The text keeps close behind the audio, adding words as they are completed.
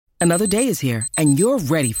Another day is here, and you're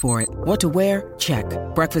ready for it. What to wear? Check.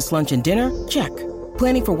 Breakfast, lunch, and dinner? Check.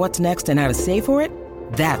 Planning for what's next and how to save for it?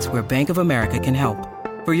 That's where Bank of America can help.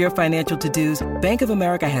 For your financial to-dos, Bank of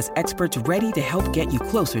America has experts ready to help get you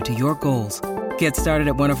closer to your goals. Get started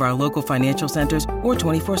at one of our local financial centers or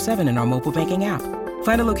 24/7 in our mobile banking app.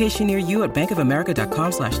 Find a location near you at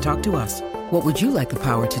bankofamerica.com/talktous. What would you like the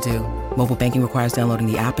power to do? Mobile banking requires downloading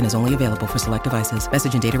the app and is only available for select devices.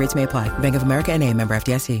 Message and data rates may apply. Bank of America N.A., member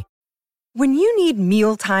FDIC. When you need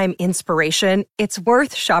mealtime inspiration, it's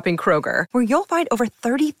worth shopping Kroger, where you'll find over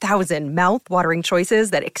 30,000 mouth-watering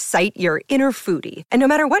choices that excite your inner foodie. And no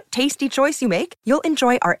matter what tasty choice you make, you'll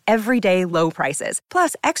enjoy our everyday low prices,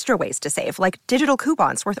 plus extra ways to save, like digital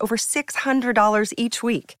coupons worth over $600 each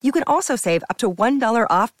week. You can also save up to $1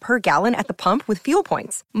 off per gallon at the pump with fuel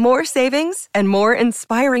points. More savings and more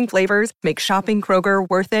inspiring flavors make shopping Kroger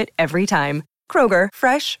worth it every time. Kroger,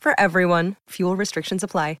 fresh for everyone. Fuel restrictions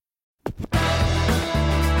apply.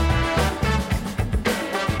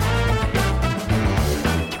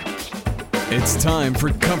 It's time for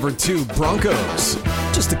Cover 2 Broncos.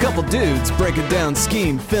 Just a couple dudes breaking down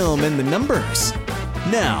scheme, film, and the numbers.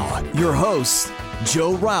 Now, your host,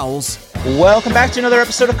 Joe Rowles. Welcome back to another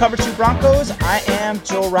episode of Cover 2 Broncos. I am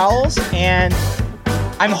Joe Rowles, and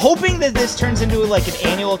I'm hoping that this turns into like an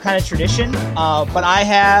annual kind of tradition, but I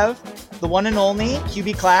have the one and only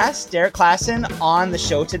QB class, Derek Klassen, on the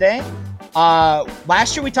show today.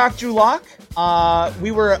 Last year we talked Drew Lock.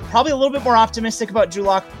 We were probably a little bit more optimistic about Drew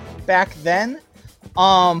Lock back then.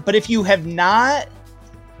 But if you have not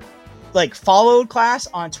followed Class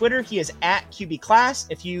on Twitter, he is at QB Class.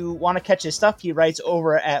 If you want to catch his stuff, he writes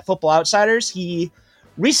over at Football Outsiders. He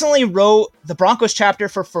recently wrote the Broncos chapter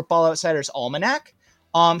for Football Outsiders Almanac.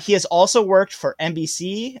 He has also worked for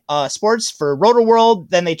NBC Sports for Roto World.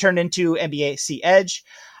 Then they turned into NBC Edge.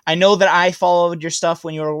 I know that I followed your stuff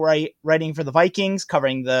when you were writing for the Vikings,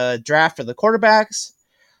 covering the draft for the quarterbacks.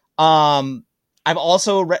 I've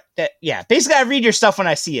also basically I read your stuff when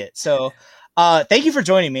I see it. So thank you for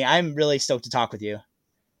joining me. I'm really stoked to talk with you.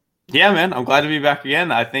 Yeah, man, I'm glad to be back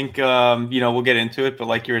again. I think, we'll get into it. But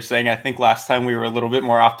like you were saying, I think last time we were a little bit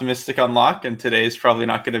more optimistic on Lock, and today is probably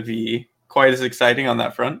not going to be quite as exciting on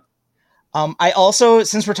that front. I also,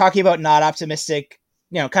 since we're talking about not optimistic,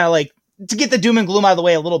 kind of like to get the doom and gloom out of the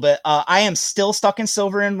way a little bit, I am still stuck in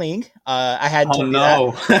Silver in League. I had to do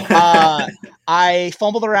that. I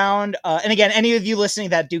fumbled around, and again, any of you listening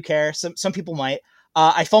that do care, some people might.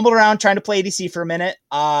 I fumbled around trying to play ADC for a minute,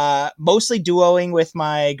 mostly duoing with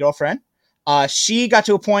my girlfriend. She got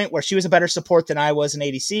to a point where she was a better support than I was in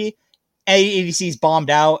ADC. ADC's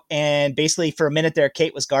bombed out, and basically for a minute there,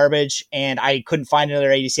 Kate was garbage, and I couldn't find another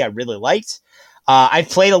ADC I really liked. I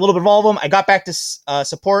played a little bit of all of them. I got back to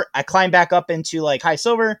support. I climbed back up into high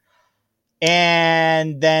silver,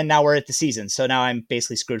 and then now we're at the season. So now I'm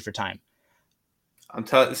basically screwed for time. I'm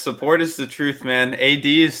telling, support is the truth, man. AD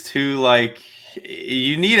is too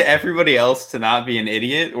you need everybody else to not be an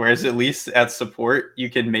idiot, whereas at least at support you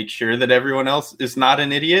can make sure that everyone else is not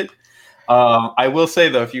an idiot. I will say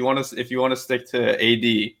though, if you want to stick to AD,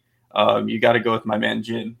 you got to go with my man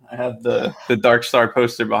Jin. I have the Dark Star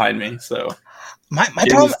poster behind me, so my Jin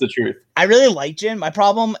problem is the truth. I really like Jin. My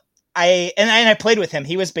problem, I played with him.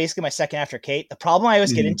 He was basically my second after Kate. The problem I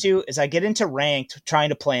always get into is I get into ranked trying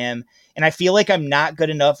to play him, and I feel like I'm not good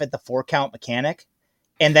enough at the 4-count mechanic.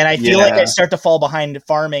 And then I feel like I start to fall behind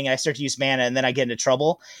farming. I start to use mana, and then I get into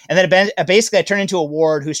trouble. And then basically I turn into a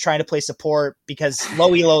ward who's trying to play support because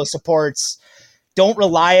low elo supports don't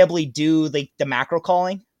reliably do the macro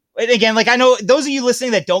calling. And again, I know those of you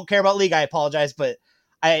listening that don't care about League, I apologize, but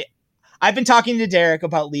I've been talking to Derek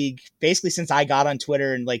about League basically since I got on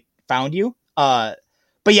Twitter and found you. But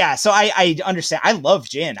yeah, so I understand. I love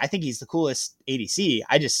Jin. I think he's the coolest ADC.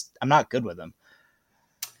 I'm not good with him.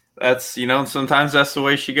 That's, sometimes that's the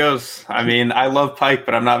way she goes. I mean, I love Pike,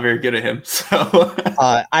 but I'm not very good at him. So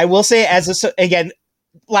I will say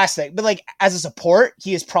last thing, but as a support,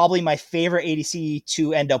 he is probably my favorite ADC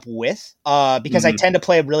to end up with because I tend to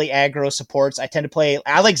play really aggro supports. I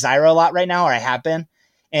like Zyra a lot right now, or I have been,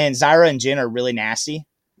 and Zyra and Jin are really nasty.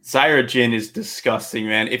 Zyra Jin is disgusting,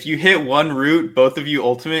 man. If you hit one root, both of you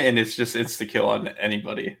ultimate, and it's just insta-kill on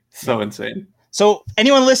anybody. So insane. So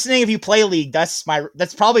anyone listening, if you play League, that's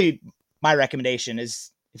probably my recommendation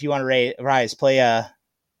is if you want to rise, play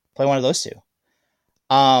one of those two.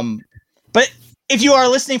 But if you are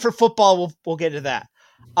listening for football, we'll get to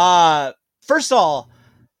that. First of all,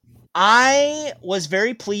 I was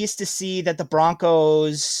very pleased to see that the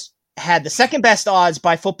Broncos had the second best odds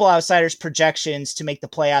by Football Outsiders projections to make the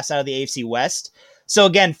playoffs out of the AFC West. So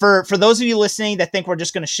again, for those of you listening that think we're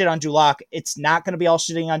just going to shit on Drew Lock, it's not going to be all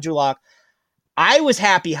shitting on Drew Lock. I was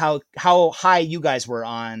happy how high you guys were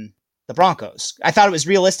on the Broncos. I thought it was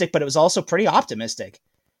realistic, but it was also pretty optimistic.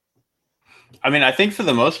 I mean, I think for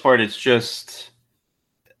the most part, it's just,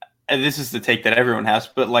 and this is the take that everyone has,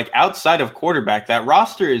 but like outside of quarterback, that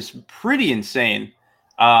roster is pretty insane.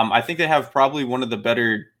 I think they have probably one of the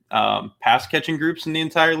better pass catching groups in the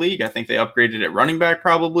entire league. I think they upgraded at running back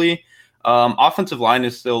probably. Offensive line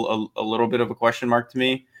is still a little bit of a question mark to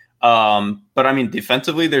me. But I mean,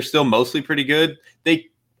 defensively, they're still mostly pretty good.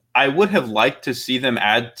 I would have liked to see them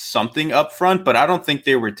add something up front, but I don't think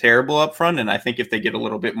they were terrible up front. And I think if they get a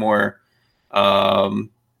little bit more,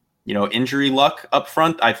 injury luck up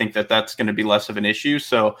front, I think that's going to be less of an issue.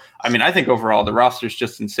 So, I mean, I think overall the roster is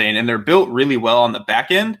just insane, and they're built really well on the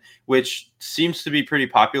back end, which seems to be pretty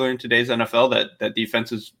popular in today's NFL, that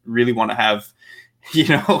defenses really want to have,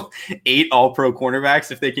 8 all-pro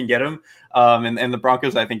cornerbacks if they can get them. And the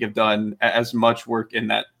Broncos, I think, have done as much work in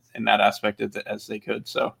that aspect as they could.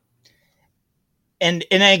 So. And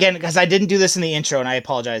again, because I didn't do this in the intro, and I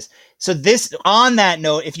apologize. So on that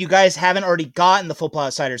note, if you guys haven't already gotten the Football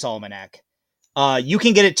Outsiders Almanac, you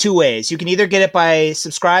can get it 2 ways. You can either get it by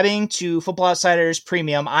subscribing to Football Outsiders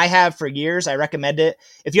Premium. I have for years. I recommend it.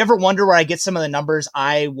 If you ever wonder where I get some of the numbers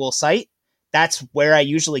I will cite, that's where I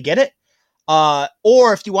usually get it.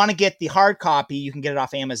 Or if you want to get the hard copy, you can get it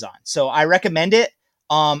off Amazon. So I recommend it.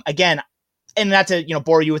 Again, and not to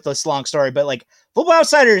bore you with this long story, but like Football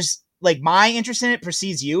Outsiders, like my interest in it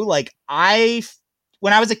precedes you. Like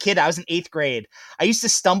when I was a kid, I was in 8th grade. I used to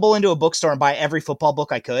stumble into a bookstore and buy every football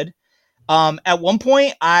book I could. At one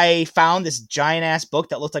point I found this giant ass book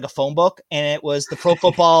that looked like a phone book, and it was the Pro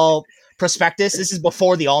Football Prospectus. This is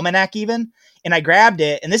before the Almanac even. And I grabbed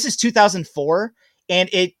it, and this is 2004. And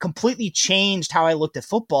it completely changed how I looked at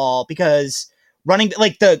football, because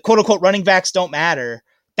the quote unquote running backs don't matter.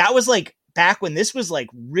 That was like back when this was like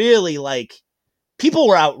really like, people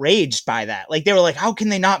were outraged by that. Like they were like, how can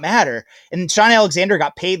they not matter? And Shaun Alexander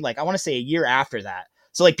got paid like, I want to say a year after that.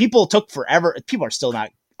 So like people took forever. People are still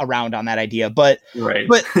not around on that idea, but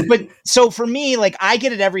so for me, like I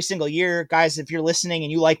get it every single year, guys. If you're listening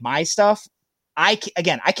and you like my stuff, I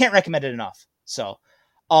can't recommend it enough. So,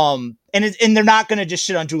 and they're not going to just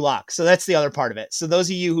shit on Drew Lock. So that's the other part of it. So those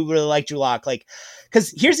of you who really like Drew Lock, like,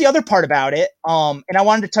 cause here's the other part about it. And I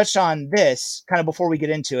wanted to touch on this kind of before we get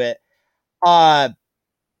into it.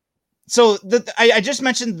 So I just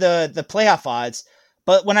mentioned the playoff odds,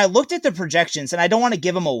 but when I looked at the projections, and I don't want to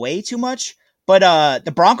give them away too much, but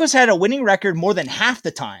the Broncos had a winning record more than half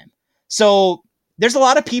the time. So there's a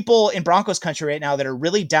lot of people in Broncos country right now that are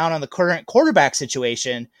really down on the current quarterback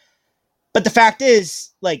situation. But the fact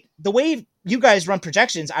is, like, the way you guys run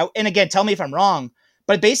projections, and again, tell me if I'm wrong,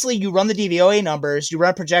 but basically you run the DVOA numbers, you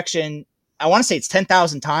run a projection, I want to say it's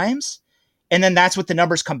 10,000 times. And then that's what the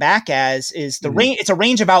numbers come back as is the range. It's a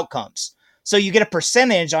range of outcomes. So you get a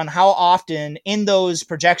percentage on how often in those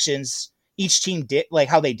projections each team did, like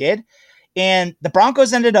how they did. And the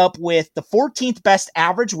Broncos ended up with the 14th best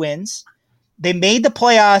average wins. They made the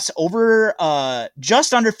playoffs over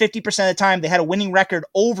just under 50% of the time. They had a winning record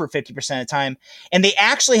over 50% of the time. And they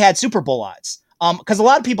actually had Super Bowl odds. Because a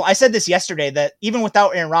lot of people, I said this yesterday, that even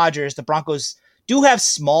without Aaron Rodgers, the Broncos do have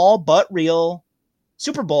small but real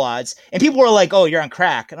Super Bowl odds. And people were like, oh, you're on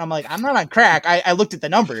crack. And I'm like, I'm not on crack. I looked at the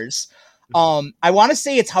numbers. I want to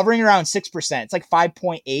say it's hovering around 6%. It's like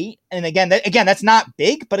 5.8. And again, that's not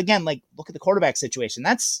big, but again, like look at the quarterback situation.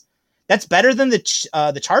 That's better than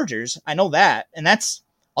the Chargers. I know that. And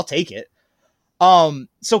I'll take it.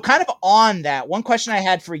 So kind of on that, one question I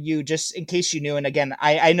had for you, just in case you knew, and again,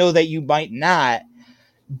 I know that you might not,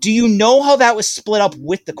 do you know how that was split up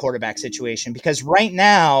with the quarterback situation? Because right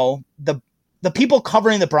now, the people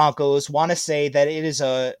covering the Broncos want to say that it is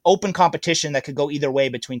a open competition that could go either way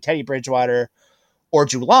between Teddy Bridgewater or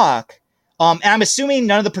Drew Lock. And I'm assuming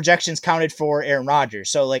none of the projections counted for Aaron Rodgers.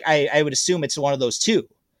 So like, I would assume it's one of those two.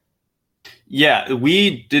 Yeah,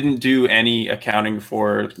 we didn't do any accounting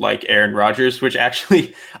for like Aaron Rodgers, which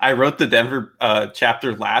actually I wrote the Denver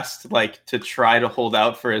chapter last, like to try to hold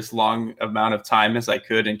out for as long amount of time as I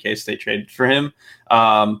could in case they traded for him.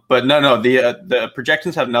 But no, the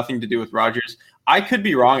projections have nothing to do with Rodgers. I could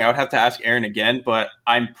be wrong. I would have to ask Aaron again, but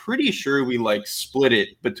I'm pretty sure we like split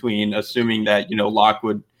it between assuming that, Locke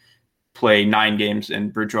would play 9 games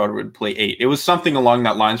and Bridgewater would play 8. It was something along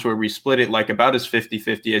that lines where we split it like about as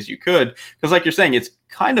 50-50 as you could. Because like you're saying, it's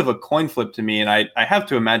kind of a coin flip to me. And I have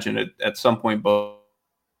to imagine at some point, both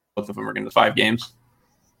of them are going to 5 games.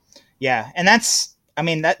 Yeah. And that's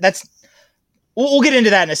we'll get into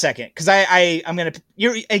that in a second. Cause I'm going to,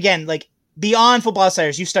 you're again, like beyond Football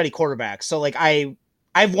Outsiders, you study quarterbacks, so like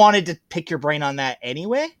I've wanted to pick your brain on that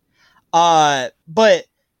anyway. But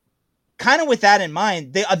kind of with that in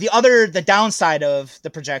mind, the downside of the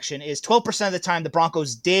projection is 12% of the time the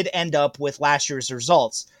Broncos did end up with last year's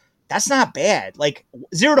results. That's not bad. Like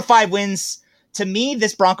 0 to 5 wins. To me,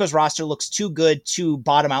 this Broncos roster looks too good to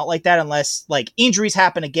bottom out like that unless like injuries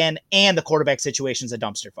happen again and the quarterback situation's a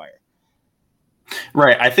dumpster fire.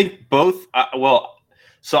 Right. I think both.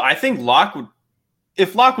 So I think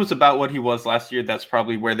if Locke was about what he was last year, that's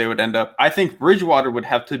probably where they would end up. I think Bridgewater would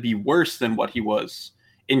have to be worse than what he was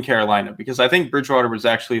in Carolina, because I think Bridgewater was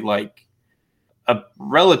actually like a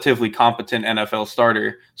relatively competent NFL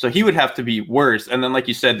starter. So he would have to be worse. And then, like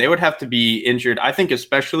you said, they would have to be injured. I think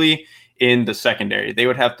especially in the secondary, they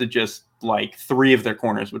would have to just like 3 of their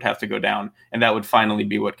corners would have to go down. And that would finally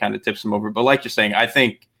be what kind of tips them over. But like you're saying, I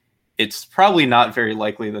think it's probably not very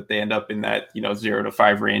likely that they end up in that, 0 to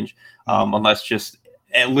 5 range, unless just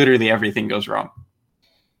literally everything goes wrong.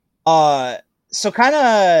 So kind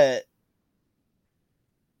of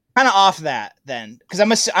off that then, because I'm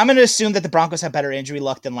going to assume that the Broncos have better injury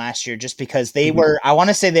luck than last year, just because they were, I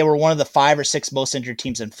want to say they were one of the 5 or 6 most injured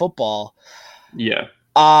teams in football. Yeah.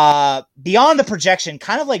 Beyond the projection,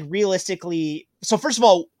 kind of like realistically. So first of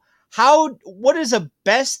all, what does a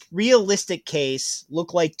best realistic case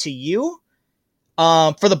look like to you,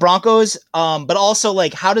 for the Broncos? But also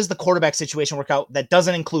like, how does the quarterback situation work out that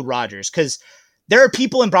doesn't include Rodgers? Because there are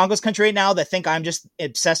people in Broncos country right now that think I'm just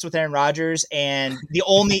obsessed with Aaron Rodgers and the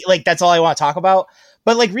only, like, that's all I want to talk about.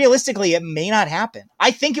 But like, realistically, it may not happen.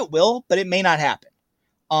 I think it will, but it may not happen.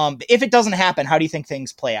 If it doesn't happen, how do you think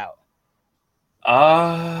things play out?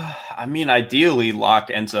 I mean, ideally Locke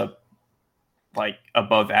ends up like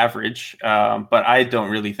above average, but I don't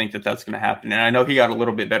really think that that's going to happen. And I know he got a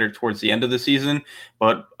little bit better towards the end of the season,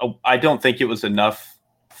 but I don't think it was enough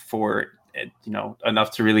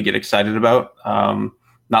enough to really get excited about.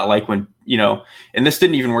 Not like when, and this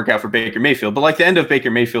didn't even work out for Baker Mayfield, but like the end of Baker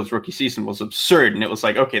Mayfield's rookie season was absurd. And it was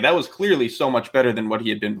like, okay, that was clearly so much better than what he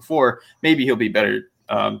had been before. Maybe he'll be better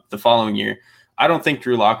the following year. I don't think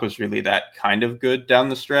Drew Lock was really that kind of good down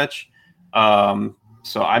the stretch.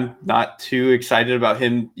 So I'm not too excited about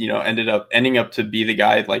him, ending up to be the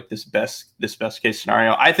guy like this best case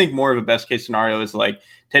scenario. I think more of a best case scenario is like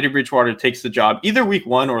Teddy Bridgewater takes the job either week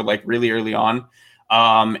 1 or like really early on,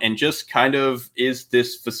 and just kind of is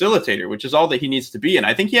this facilitator, which is all that he needs to be. And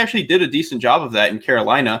I think he actually did a decent job of that in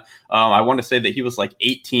Carolina. I want to say that he was like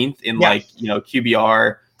 18th in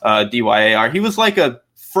QBR, DYAR. He was like a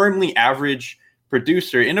firmly average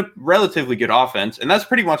producer in a relatively good offense, and that's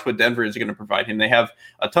pretty much what Denver is going to provide him. They have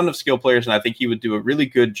a ton of skill players, and I think he would do a really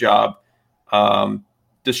good job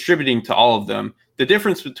distributing to all of them. The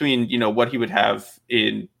difference between what he would have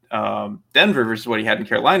in Denver versus what he had in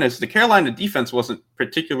Carolina is the Carolina defense wasn't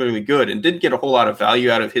particularly good and didn't get a whole lot of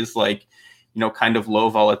value out of his kind of low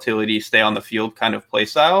volatility, stay on the field kind of play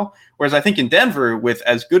style. Whereas I think in Denver, with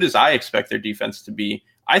as good as I expect their defense to be,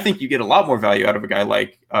 I think you get a lot more value out of a guy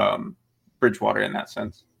like Bridgewater in that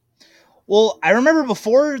sense. Well, I remember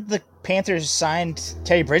before the Panthers signed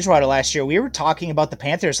Teddy Bridgewater last year, we were talking about the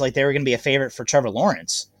Panthers like they were going to be a favorite for Trevor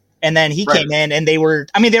Lawrence. And then he came in and they were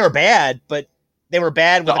bad, but they were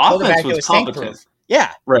bad with a quarterback that was tank-proof.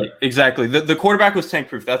 Yeah. Right, exactly. The quarterback was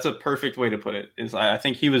tank-proof. That's a perfect way to put it. I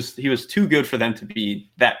think he was too good for them to be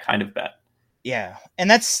that kind of bad. Yeah. And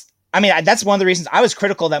that's one of the reasons I was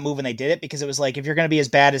critical of that move when they did it, because it was like, if you're going to be as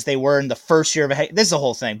bad as they were in the first year of this is the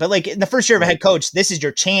whole thing, but like in the first year of a head coach, this is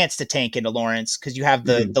your chance to tank into Lawrence because you have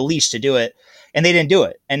the leash to do it, and they didn't do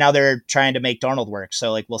it. And now they're trying to make Darnold work.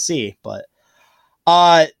 So like, we'll see. But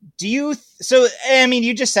you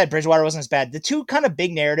just said Bridgewater wasn't as bad. The two kind of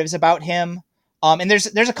big narratives about him, and there's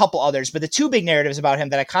a couple others, but the two big narratives about him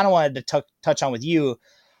that I kind of wanted to touch on with you.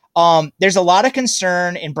 There's a lot of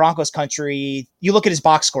concern in Broncos country. You look at his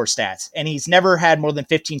box score stats, and he's never had more than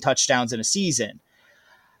 15 touchdowns in a season.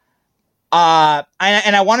 And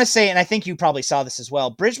I want to say, and I think you probably saw this as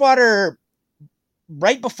well, Bridgewater,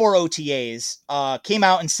 right before OTAs, came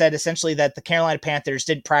out and said essentially that the Carolina Panthers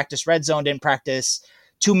didn't practice red zone, didn't practice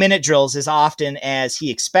 2-minute drills as often as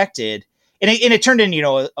he expected. And it turned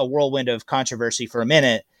into, a whirlwind of controversy for a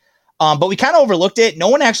minute. But we kind of overlooked it. No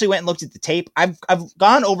one actually went and looked at the tape. I've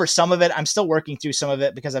gone over some of it. I'm still working through some of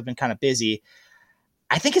it because I've been kind of busy.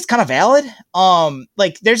 I think it's kind of valid. And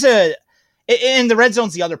the red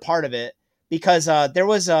zone's the other part of it, because there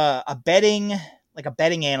was a betting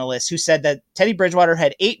analyst who said that Teddy Bridgewater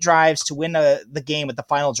had 8 drives to win the game with the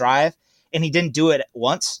final drive, and he didn't do it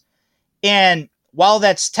once. And while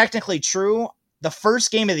that's technically true, the first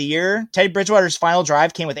game of the year, Teddy Bridgewater's final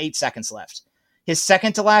drive came with 8 seconds left. His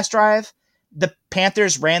second to last drive the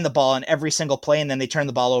Panthers ran the ball in every single play and then they turned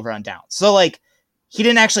the ball over on downs. So like he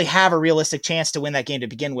didn't actually have a realistic chance to win that game to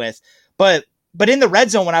begin with. But in the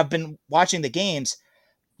red zone, when I've been watching the games,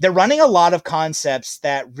 they're running a lot of concepts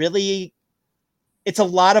that really, it's a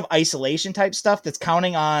lot of isolation type stuff that's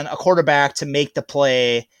counting on a quarterback to make the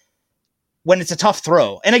play when it's a tough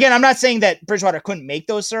throw. And again, I'm not saying that Bridgewater couldn't make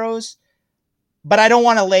those throws, but I don't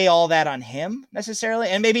want to lay all that on him necessarily.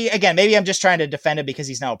 And maybe I'm just trying to defend it because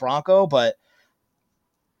he's now a Bronco, but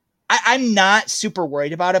I'm not super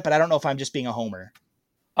worried about it, but I don't know if I'm just being a homer.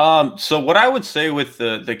 So what I would say with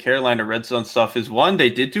the Carolina red zone stuff is, one, they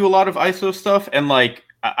did do a lot of ISO stuff. And like,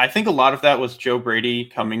 I think a lot of that was Joe Brady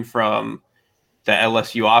coming from the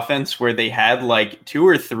LSU offense, where they had like 2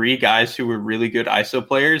 or 3 guys who were really good ISO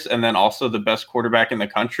players, and then also the best quarterback in the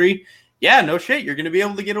country. Yeah, no shit. You're going to be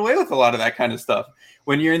able to get away with a lot of that kind of stuff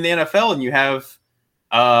when you're in the NFL and you have,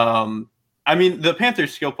 I mean, the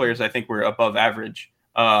Panthers skill players, I think, were above average,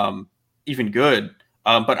 even good.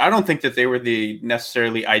 But I don't think that they were the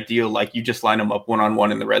necessarily ideal, like you just line them up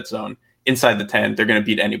one-on-one in the red zone inside the 10, they're going to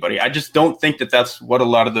beat anybody. I just don't think that that's what a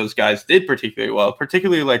lot of those guys did particularly well,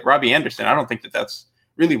 particularly like Robbie Anderson. I don't think that that's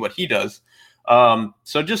really what he does.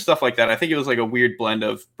 So just stuff like that. I think it was like a weird blend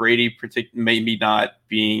of Brady maybe not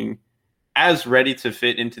being as ready to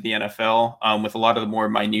fit into the NFL with a lot of the more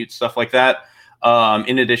minute stuff like that.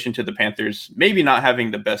 In addition to the Panthers maybe not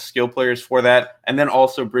having the best skill players for that. And then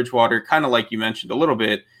also Bridgewater, kind of like you mentioned a little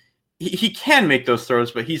bit, he can make those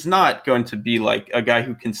throws, but he's not going to be like a guy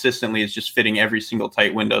who consistently is just fitting every single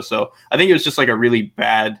tight window. So I think it was just like a really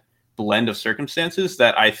bad blend of circumstances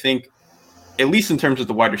that I think, at least in terms of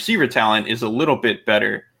the wide receiver talent, is a little bit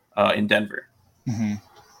better in Denver. Mm-hmm.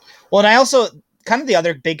 Well, and I also, kind of the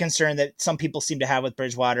other big concern that some people seem to have with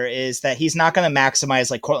Bridgewater is that he's not going to maximize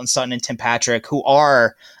like Cortland Sutton and Tim Patrick, who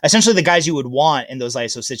are essentially the guys you would want in those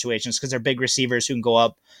ISO situations because they're big receivers who can go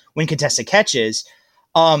up, win contested catches.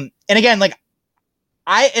 And again,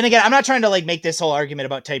 I'm not trying to like make this whole argument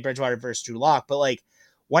about Teddy Bridgewater versus Drew Lock, but like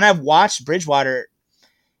when I've watched Bridgewater,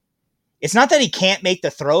 it's not that he can't make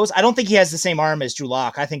the throws. I don't think he has the same arm as Drew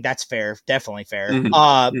Lock. I think that's fair. Definitely fair.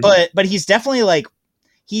 Mm-hmm. But he's definitely like,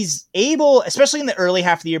 he's able, especially in the early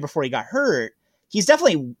half of the year before he got hurt, he's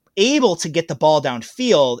definitely able to get the ball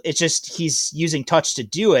downfield. It's just, he's using touch to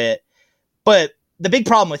do it. But the big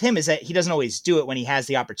problem with him is that he doesn't always do it when he has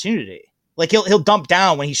the opportunity. Like he'll dump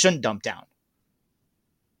down when he shouldn't dump down.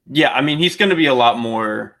 Yeah, I mean, he's going to be a lot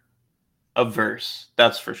more averse.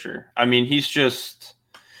 That's for sure. I mean,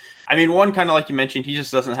 one, kind of like you mentioned, he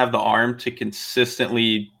just doesn't have the arm to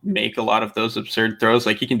consistently make a lot of those absurd throws.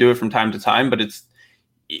 Like he can do it from time to time, but it's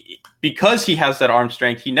because he has that arm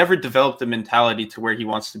strength, he never developed the mentality to where he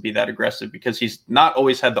wants to be that aggressive because he's not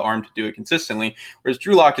always had the arm to do it consistently. Whereas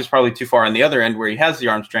Drew Lock is probably too far on the other end where he has the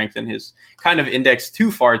arm strength and his kind of index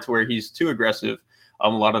too far to where he's too aggressive a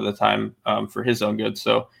lot of the time for his own good.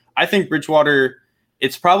 So I think Bridgewater,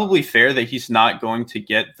 it's probably fair that he's not going to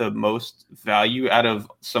get the most value out of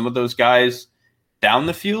some of those guys down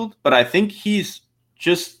the field, but I think he's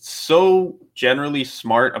just so generally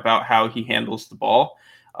smart about how he handles the ball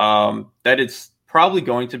that it's probably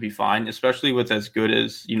going to be fine, especially with as good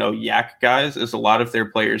as, yak guys as a lot of their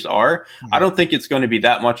players are. Mm-hmm. I don't think it's going to be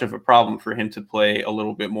that much of a problem for him to play a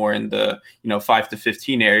little bit more in the, 5 to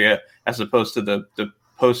 15 area as opposed to the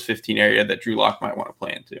post 15 area that Drew Lock might want to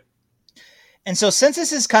play into. And so since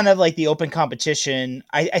this is kind of like the open competition,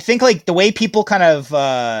 I think like the way people kind of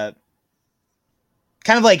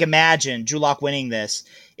like imagine Drew Lock winning this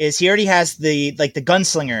is he already has the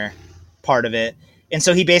gunslinger part of it. And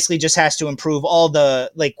so he basically just has to improve all the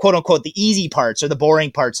like quote unquote the easy parts or the boring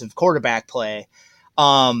parts of quarterback play.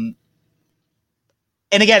 And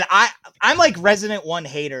again, I'm like resident one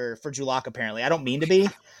hater for Drew Lock. Apparently I don't mean to be,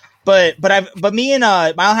 but me and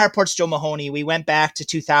Mile High Report's Joe Mahoney, we went back to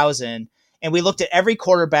 2000 and we looked at every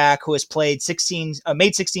quarterback who has played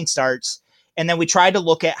made 16 starts. And then we tried to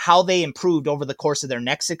look at how they improved over the course of their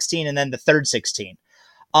next 16 and then the third 16.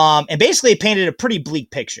 And basically it painted a pretty bleak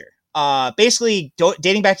picture.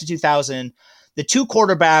 Dating back to 2000, the two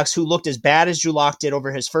quarterbacks who looked as bad as Drew Lock did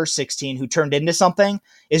over his first 16, who turned into something,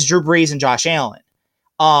 is Drew Brees and Josh Allen.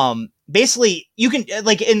 Basically, you can,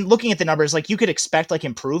 like, in looking at the numbers, like, you could expect, like,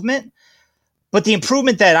 improvement, but the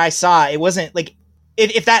improvement that I saw, it wasn't, like,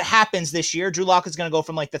 if that happens this year, Drew Lock is going to go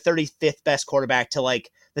from, like, the 35th best quarterback to, like,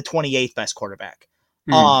 the 28th best quarterback.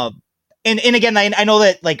 And again, I know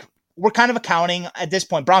that, like, we're kind of accounting, at this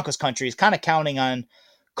point, Broncos country is kind of counting on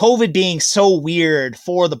COVID being so weird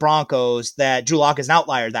for the Broncos that Drew Lock is an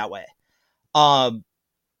outlier that way.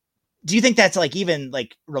 do you think that's like even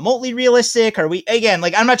like remotely realistic? Are we, again,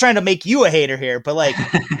 like, I'm not trying to make you a hater here, but like,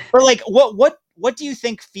 what do you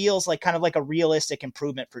think feels like kind of like a realistic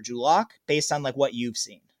improvement for Drew Lock based on like what you've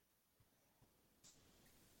seen?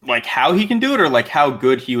 Like how he can do it, or like how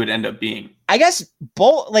good he would end up being? I guess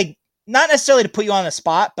both, like, not necessarily to put you on the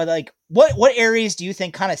spot, but like what areas do you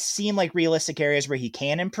think kind of seem like realistic areas where he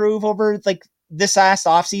can improve over like this last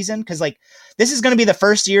offseason? Because like this is going to be the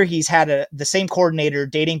first year he's had the same coordinator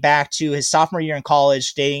dating back to his sophomore year in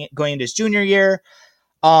college, going into his junior year.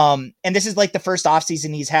 And this is like the first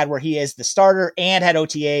offseason he's had where he is the starter and had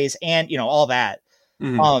OTAs and, you know, all that.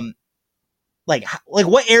 Mm-hmm. Like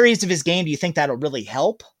what areas of his game do you think that'll really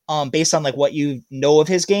help based on like what you know of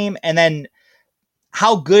his game? And then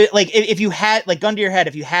how good, like if you had, like, gun to your head,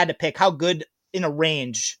 if you had to pick how good in a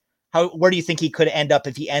range, where do you think he could end up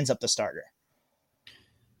if he ends up the starter?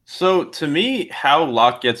 So to me, how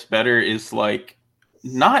Lock gets better is like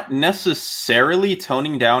not necessarily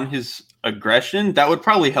toning down his aggression. That would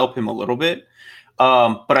probably help him a little bit.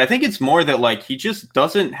 But I think it's more that like he just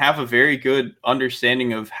doesn't have a very good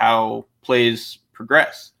understanding of how plays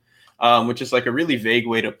progress, which is like a really vague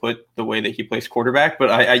way to put the way that he plays quarterback.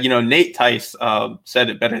 But I you know, Nate Tice said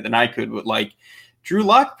it better than I could, but like Drew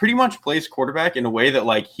Lock pretty much plays quarterback in a way that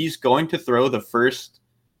like he's going to throw the first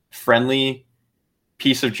friendly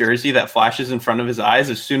piece of jersey that flashes in front of his eyes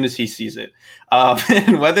as soon as he sees it.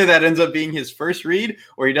 And whether that ends up being his first read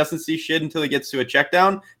or he doesn't see shit until he gets to a check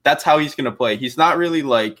down, that's how he's going to play. He's not really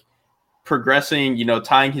like progressing, you know,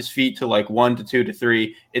 tying his feet to like 1 to 2 to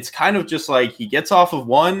 3. It's kind of just like he gets off of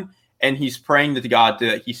one and he's praying to God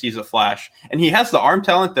that he sees a flash. And he has the arm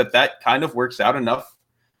talent that kind of works out enough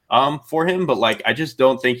for him. But like, I just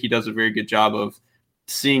don't think he does a very good job of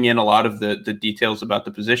seeing in a lot of the details about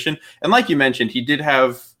the position. And like you mentioned,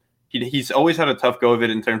 he's always had a tough go of it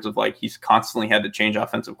in terms of like he's constantly had to change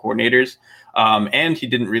offensive coordinators. And he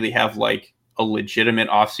didn't really have like a legitimate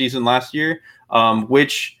offseason last year,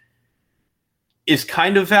 which is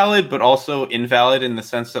kind of valid, but also invalid in the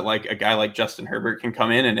sense that like a guy like Justin Herbert can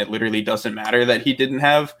come in and it literally doesn't matter that he didn't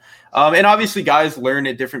have. And obviously guys learn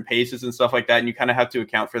at different paces and stuff like that. And you kind of have to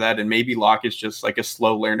account for that. And maybe Locke is just like a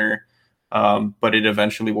slow learner, but it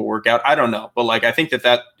eventually will work out. I don't know. But like, I think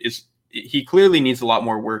that he clearly needs a lot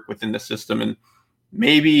more work within the system, and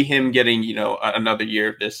maybe him getting, you know, another year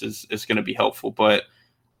of this is going to be helpful, but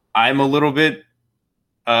I'm a little bit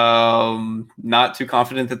not too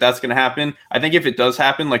confident that that's going to happen. I think if it does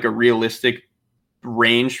happen, like a realistic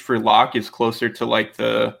range for Locke is closer to like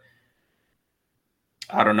the,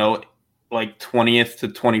 I don't know, like 20th to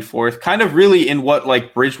 24th, kind of really in what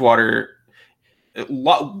like Bridgewater,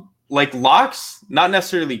 like Locke's not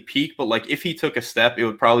necessarily peak, but like if he took a step, it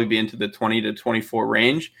would probably be into the 20 to 24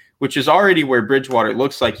 range, which is already where Bridgewater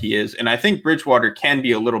looks like he is. And I think Bridgewater can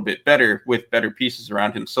be a little bit better with better pieces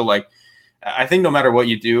around him. So like, I think no matter what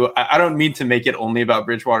you do, I don't mean to make it only about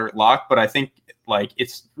Bridgewater Locke, but I think like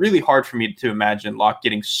it's really hard for me to imagine Locke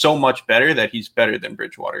getting so much better that he's better than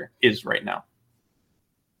Bridgewater is right now.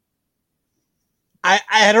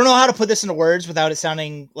 I don't know how to put this into words without it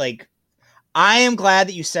sounding like, I am glad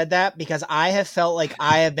that you said that, because I have felt like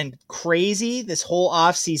I have been crazy this whole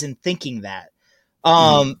offseason thinking that.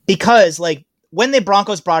 Because like when the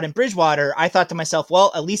Broncos brought in Bridgewater, I thought to myself,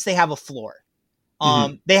 well, at least they have a floor.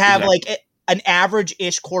 They have like an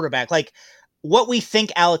average-ish quarterback. Like what we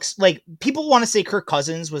think like people want to say Kirk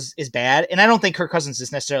Cousins is bad, and I don't think Kirk Cousins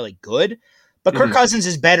is necessarily good, but Kirk Cousins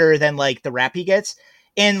is better than like the rap he gets.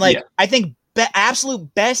 And like, I think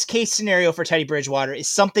absolute best case scenario for Teddy Bridgewater is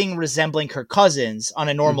something resembling Kirk Cousins on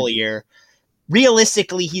a normal year.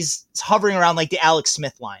 Realistically, he's hovering around like the Alex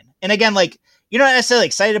Smith line. And again, like, you're not necessarily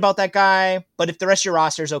excited about that guy, but if the rest of your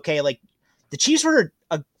roster is okay, like the Chiefs were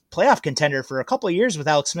a playoff contender for a couple of years with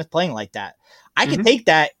Alex Smith playing like that. I could take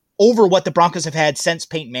that over what the Broncos have had since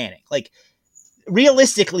Peyton Manning. Like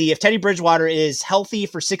realistically, if Teddy Bridgewater is healthy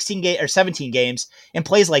for 17 games and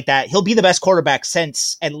plays like that, he'll be the best quarterback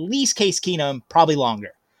since at least Case Keenum, probably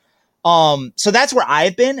longer. So that's where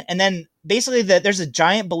I've been. And then basically there's a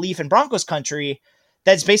giant belief in Broncos country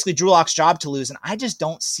that's basically Drew Lock's job to lose. And I just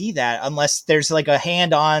don't see that unless there's like a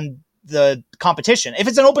hand on the competition. If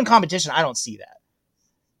it's an open competition, I don't see that.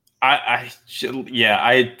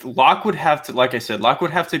 Locke would have to, like I said, Locke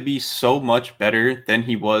would have to be so much better than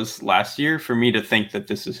he was last year for me to think that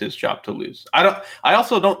this is his job to lose.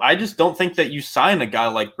 I just don't think that you sign a guy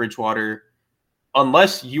like Bridgewater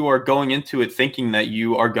unless you are going into it thinking that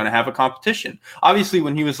you are going to have a competition. Obviously,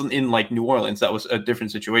 when he was in like New Orleans, that was a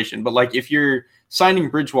different situation. But like if you're signing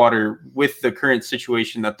Bridgewater with the current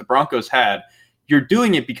situation that the Broncos had, you're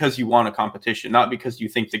doing it because you want a competition, not because you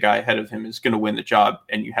think the guy ahead of him is going to win the job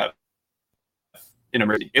and you have in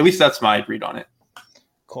emergency. At least that's my read on it.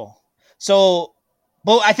 Cool. So,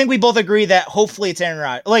 well, I think we both agree that hopefully it's Aaron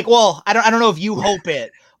Rodgers. Like, well, I don't know if you hope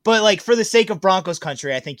it, but like for the sake of Broncos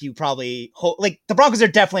country, I think you probably hope. Like the Broncos are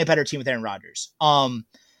definitely a better team with Aaron Rodgers.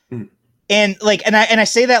 And like, and I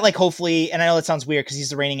say that like hopefully, and I know it sounds weird because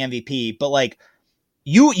he's the reigning MVP, but like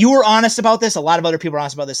you were honest about this. A lot of other people are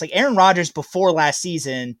honest about this. Like Aaron Rodgers before last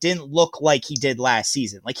season didn't look like he did last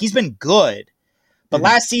season. Like he's been good, but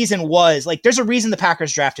last season was like, there's a reason the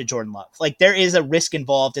Packers drafted Jordan Love. Like there is a risk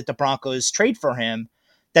involved if the Broncos trade for him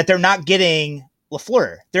that they're not getting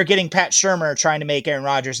LaFleur. They're getting Pat Shurmur trying to make Aaron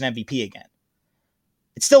Rodgers an MVP again.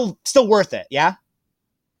 It's still worth it. Yeah.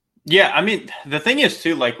 Yeah, I mean, the thing is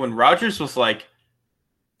too, like when Rodgers was like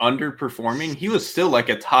underperforming, he was still like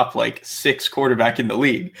a top like 6 quarterback in the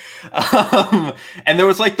league. And there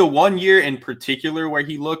was like the one year in particular where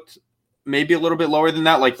he looked maybe a little bit lower than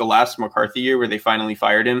that, like the last McCarthy year where they finally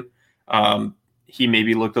fired him. He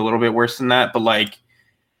maybe looked a little bit worse than that, but like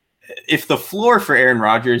if the floor for Aaron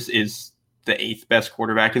Rodgers is the 8th best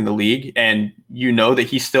quarterback in the league, and you know that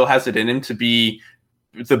he still has it in him to be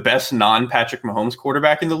the best non-Patrick Mahomes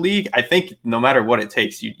quarterback in the league, I think no matter what it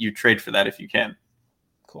takes, you trade for that if you can.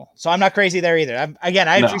 Cool. So I'm not crazy there either. I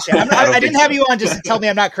appreciate it. I didn't have you on just to tell me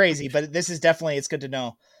I'm not crazy, but this is definitely, it's good to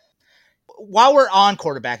know. While we're on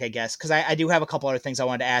quarterback, I guess, because I do have a couple other things I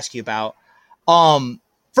wanted to ask you about.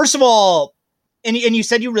 First of all, and you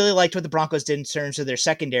said you really liked what the Broncos did in terms of their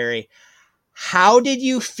secondary. How did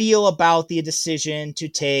you feel about the decision to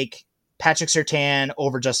take Patrick Surtain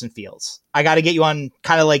over Justin Fields? I got to get you on,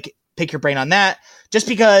 kind of like pick your brain on that, just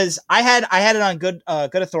because I had it on good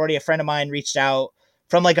authority. A friend of mine reached out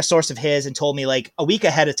from like a source of his and told me like a week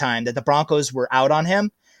ahead of time that the Broncos were out on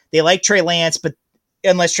him. They liked Trey Lance, but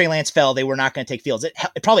unless Trey Lance fell, they were not going to take Fields. It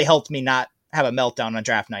probably helped me not have a meltdown on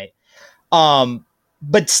draft night.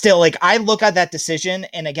 But still, like I look at that decision,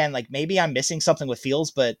 and again, like maybe I'm missing something with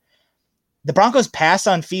Fields, but the Broncos passed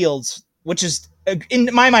on Fields, which is, in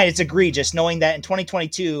my mind, it's egregious, knowing that in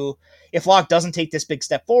 2022, if Locke doesn't take this big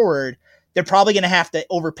step forward, they're probably going to have to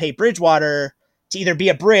overpay Bridgewater to either be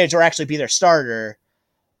a bridge or actually be their starter.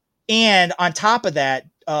 And on top of that,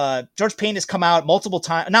 George Payton has come out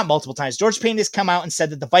not multiple times. George Payton has come out and said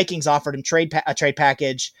that the Vikings offered him a trade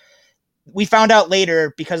package. We found out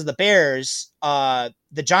later because of the Bears,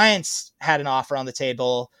 the Giants had an offer on the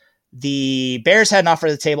table. The Bears had an offer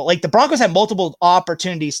on the table. Like the Broncos had multiple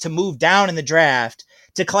opportunities to move down in the draft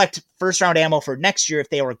to collect first round ammo for next year if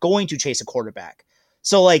they were going to chase a quarterback.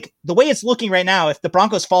 So like the way it's looking right now, if the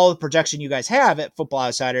Broncos follow the projection you guys have at Football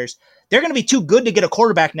Outsiders, they're going to be too good to get a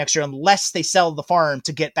quarterback next year unless they sell the farm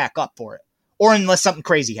to get back up for it, or unless something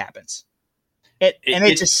crazy happens. I'm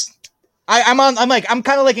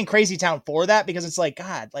kind of like in crazy town for that, because it's like,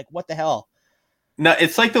 God, like what the hell? No,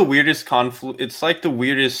 it's like the weirdest It's like the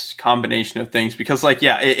weirdest combination of things, because like,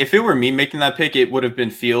 yeah, if it were me making that pick, it would have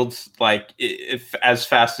been Fields, like if as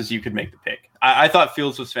fast as you could make the pick. I thought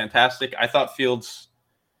Fields was fantastic. I thought Fields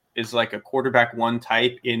is like a quarterback 1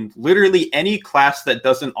 type in literally any class that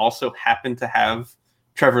doesn't also happen to have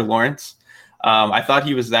Trevor Lawrence. I thought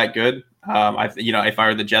he was that good. If I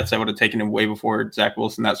were the Jets, I would have taken him way before Zach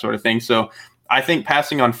Wilson, that sort of thing. So I think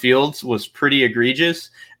passing on Fields was pretty egregious.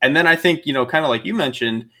 And then I think, kind of like you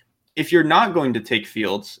mentioned, if you're not going to take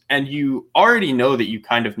Fields and you already know that you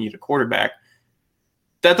kind of need a quarterback,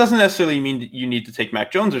 that doesn't necessarily mean that you need to take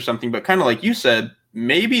Mac Jones or something, but kind of like you said,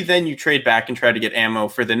 maybe then you trade back and try to get ammo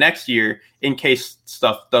for the next year in case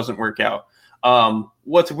stuff doesn't work out.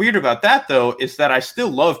 What's weird about that, though, is that I still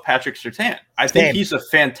love Patrick Surtain. I think he's a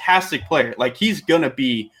fantastic player. Like, he's going to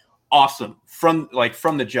be awesome from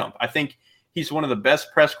the jump. I think he's one of the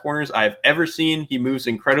best press corners I've ever seen. He moves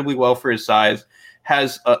incredibly well for his size,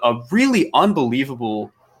 has a really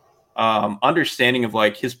unbelievable understanding of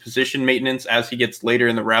like his position maintenance as he gets later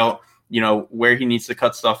in the route, where he needs to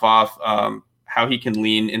cut stuff off, how he can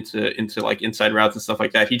lean into like inside routes and stuff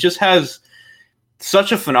like that. He just has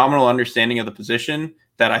such a phenomenal understanding of the position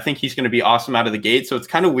that I think he's going to be awesome out of the gate. So it's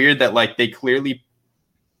kind of weird that like they clearly,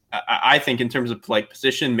 I think in terms of like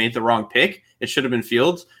position, made the wrong pick. It should have been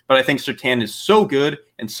Fields, but I think Surtain is so good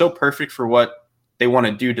and so perfect for what they want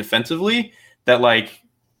to do defensively that like,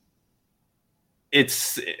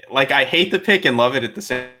 it's like, I hate the pick and love it at the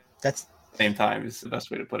same time is the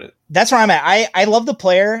best way to put it. That's where I'm at. I love the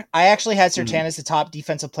player. I actually had Surtain as the top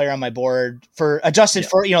defensive player on my board for adjusted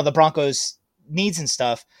for, the Broncos needs and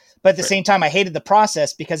stuff. But at the same time, I hated the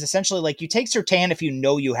process because essentially like you take Surtain if you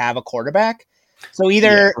know you have a quarterback. So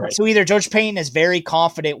either George Payton is very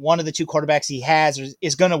confident one of the 2 quarterbacks he has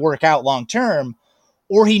is going to work out long term,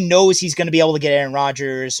 or he knows he's going to be able to get Aaron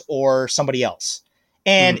Rodgers or somebody else.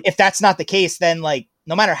 And if that's not the case, then like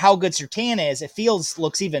no matter how good Surtain is, it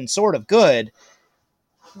looks even sort of good.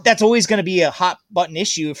 That's always going to be a hot button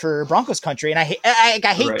issue for Broncos country. And I hate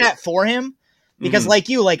that for him because like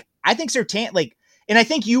you, like I think Surtain, like, and I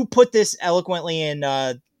think you put this eloquently in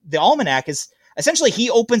the Almanac is essentially he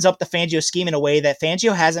opens up the Fangio scheme in a way that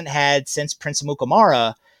Fangio hasn't had since Prince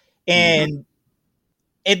Amukamara. And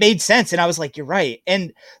it made sense. And I was like, you're right.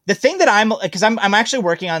 And the thing that I'm actually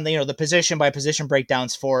working on the position by position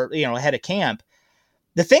breakdowns for, ahead of camp.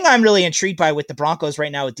 The thing I'm really intrigued by with the Broncos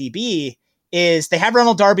right now with DB is they have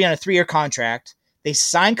Ronald Darby on a 3-year contract. They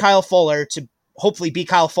signed Kyle Fuller to hopefully be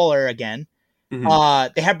Kyle Fuller again.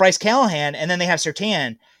 They have Bryce Callahan, and then they have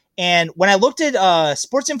Surtain. And when I looked at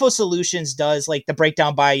Sports Info Solutions does like the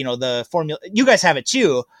breakdown by, the formula, you guys have it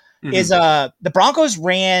too, is the Broncos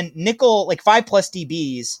ran nickel, like 5+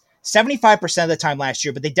 DBs, 75% of the time last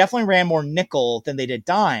year, but they definitely ran more nickel than they did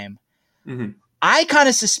dime. I kind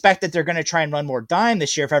of suspect that they're going to try and run more dime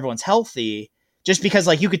this year if everyone's healthy, just because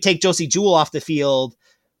like you could take Josie Jewell off the field,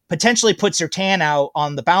 potentially put Surtain out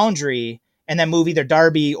on the boundary, and then move either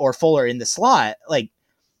Darby or Fuller in the slot. Like,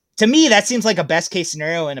 to me, that seems like a best case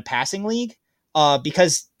scenario in a passing league.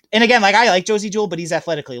 Because, and again, like I like Josie Jewell, but he's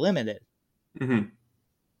athletically limited.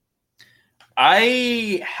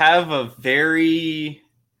 I have a very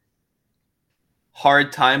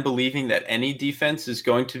hard time believing that any defense is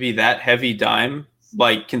going to be that heavy dime,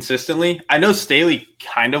 like consistently. I know Staley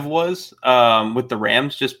kind of was with the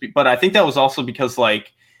Rams, but I think that was also because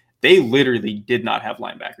like they literally did not have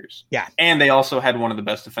linebackers. Yeah. And they also had one of the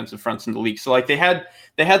best defensive fronts in the league. So like they had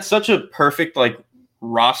such a perfect like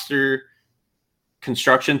roster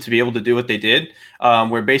construction to be able to do what they did,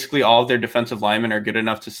 where basically all of their defensive linemen are good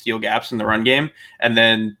enough to steal gaps in the run game. And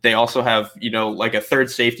then they also have, like a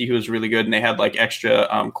third safety who was really good, and they had like extra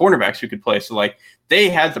cornerbacks who could play. So like they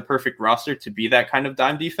had the perfect roster to be that kind of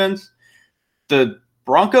dime defense. The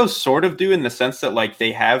Broncos sort of do in the sense that like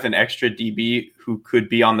they have an extra DB who could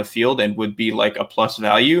be on the field and would be like a plus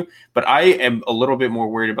value. But I am a little bit more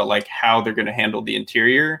worried about like how they're going to handle the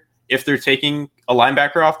interior if they're taking a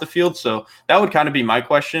linebacker off the field. So that would kind of be my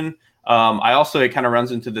question. It kind of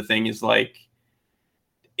runs into the thing is like,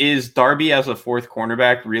 is Darby as a fourth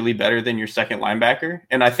cornerback really better than your second linebacker?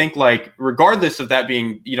 And I think like, regardless of that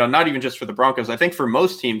being, not even just for the Broncos, I think for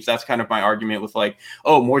most teams, that's kind of my argument with like,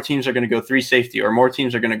 oh, more teams are going to go 3 safety or more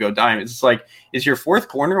teams are going to go dime. It's like, is your fourth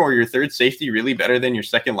corner or your third safety really better than your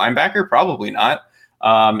second linebacker? Probably not.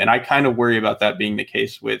 And I kind of worry about that being the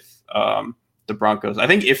case with the Broncos. I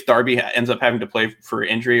think if Darby ends up having to play for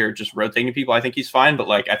injury or just rotating people, I think he's fine. But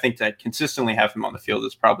like, I think that consistently have him on the field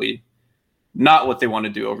is probably not what they want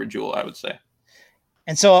to do over Jewell, I would say.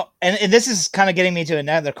 And so, and this is kind of getting me to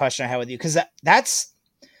another question I have with you, because that's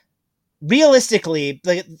realistically,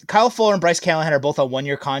 like Kyle Fuller and Bryce Callahan are both on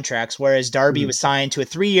 1-year contracts, whereas Darby was signed to a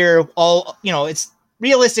 3-year. It's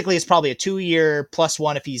realistically it's probably a 2-year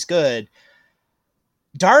 +1 if he's good.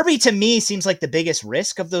 Darby to me seems like the biggest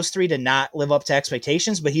risk of those 3 to not live up to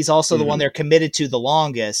expectations, but he's also the one they're committed to the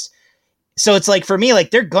longest. So it's like, for me,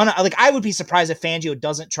 like they're gonna, like, I would be surprised if Fangio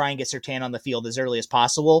doesn't try and get Surtain on the field as early as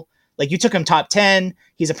possible. Like you took him top 10.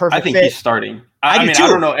 He's a perfect fit. I think he's starting. I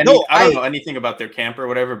don't know anything about their camp or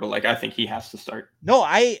whatever, but like, I think he has to start.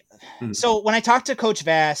 So when I talked to Coach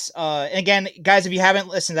Vass, and again, guys, if you haven't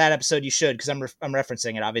listened to that episode, you should, because I'm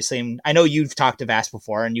referencing it, obviously. And I know you've talked to Vass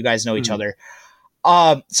before and you guys know each other.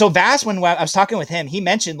 So Vass, when I was talking with him, he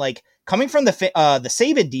mentioned like coming from the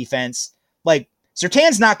Saban defense, like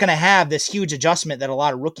Surtain's not going to have this huge adjustment that a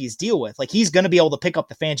lot of rookies deal with. Like he's going to be able to pick up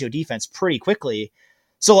the Fangio defense pretty quickly.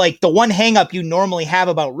 So like the one hang up you normally have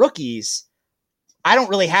about rookies, I don't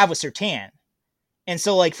really have with Surtain. And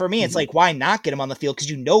so like for me, it's like, why not get him on the field? Because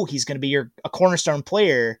he's going to be a cornerstone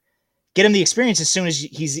player. Get him the experience as soon as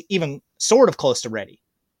he's even sort of close to ready.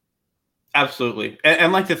 Absolutely.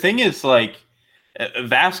 And like the thing is like,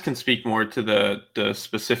 Vass can speak more to the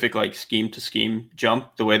specific like scheme to scheme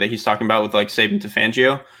jump, the way that he's talking about with like Saban to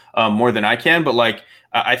Fangio, more than I can. But like,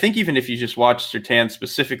 I think even if you just watch Surtain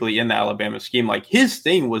specifically in the Alabama scheme, like his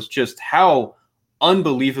thing was just how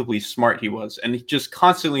unbelievably smart he was and just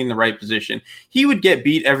constantly in the right position. He would get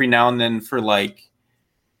beat every now and then for like,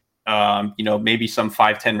 maybe some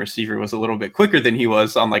 5'10" receiver was a little bit quicker than he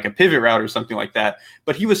was on like a pivot route or something like that.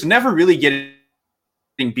 But he was never really getting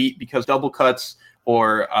beat because double cuts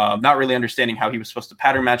or not really understanding how he was supposed to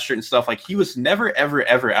pattern match certain stuff. Like he was never, ever,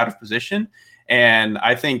 ever out of position. And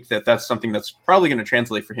I think that that's something that's probably going to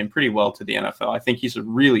translate for him pretty well to the NFL. I think he's a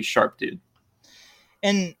really sharp dude.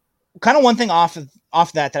 And kind of one thing off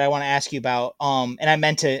that I want to ask you about, and I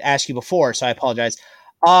meant to ask you before, so I apologize.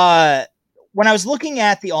 when I was looking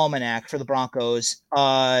at the almanac for the Broncos,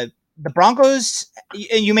 the Broncos,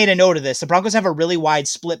 and you made a note of this, the Broncos have a really wide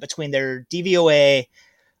split between their DVOA,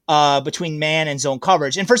 between man and zone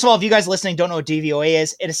coverage. And first of all, if you guys listening don't know what DVOA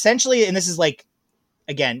is, it essentially, and this is like,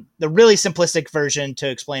 again, the really simplistic version to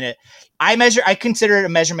explain it, I consider it a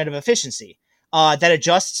measurement of efficiency that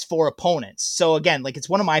adjusts for opponents. So again, like it's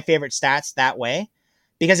one of my favorite stats that way,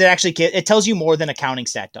 because it tells you more than a counting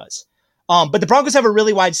stat does. But the Broncos have a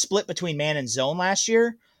really wide split between man and zone last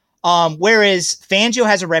year. Whereas Fangio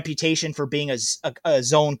has a reputation for being a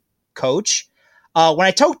zone coach. When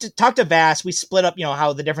I talked to Vass, we split up,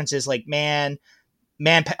 how the difference is like man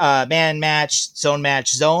match,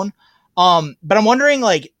 zone. But I'm wondering,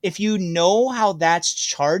 like, if you know how that's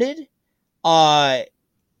charted, by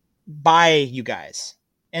you guys,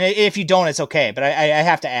 and if you don't, it's okay. But I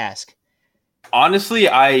have to ask. Honestly,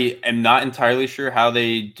 I am not entirely sure how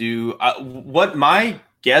they do. What my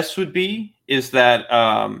guess would be is that,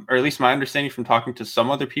 or at least my understanding from talking to some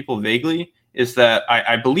other people vaguely, is that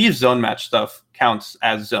I believe zone match stuff counts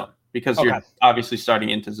as zone because you're obviously starting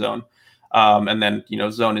into zone. And then,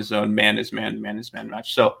 zone is zone, man is man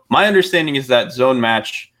match. So my understanding is that zone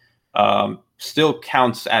match still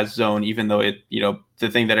counts as zone, even though it, the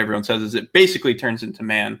thing that everyone says is it basically turns into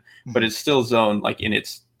man, but it's still zone, like in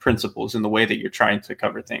its principles, in the way that you're trying to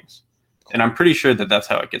cover things. And I'm pretty sure that that's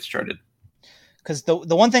how it gets charted. Because the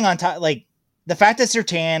one thing on top, like the fact that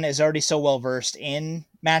Surtain is already so well versed in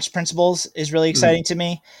match principles is really exciting to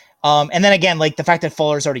me. And then again, like the fact that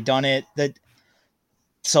Fuller's already done it.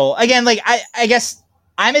 So again, like I guess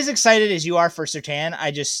I'm as excited as you are for Surtain. I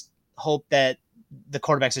just hope that the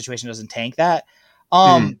quarterback situation doesn't tank that.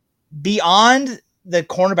 Beyond the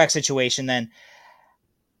cornerback situation, then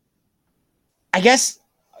I guess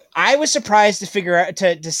I was surprised to figure out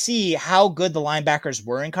to see how good the linebackers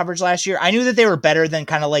were in coverage last year. I knew that they were better than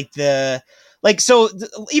kind of like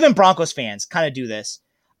even Broncos fans kind of do this.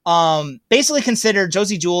 Basically consider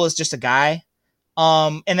Josie Jewell as just a guy.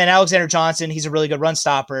 And then Alexander Johnson, he's a really good run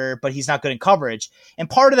stopper, but he's not good in coverage. And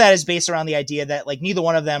part of that is based around the idea that like neither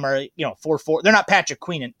one of them are, 4-4. They're not Patrick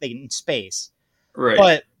Queen in space.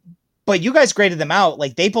 Right. But you guys graded them out.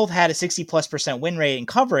 Like they both had a 60+% win rate in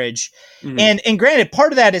coverage. And granted,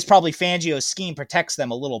 part of that is probably Fangio's scheme protects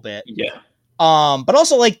them a little bit. Yeah. But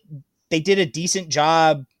also like they did a decent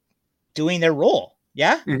job doing their role.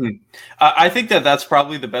 Yeah. I think that that's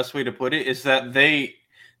probably the best way to put it, is that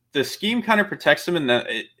the scheme kind of protects them in that,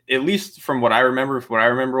 at least from what I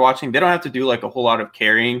remember watching, they don't have to do like a whole lot of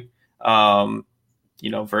carrying,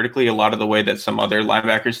 vertically, a lot of the way that some other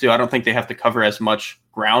linebackers do. I don't think they have to cover as much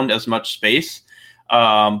ground, as much space,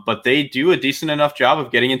 but they do a decent enough job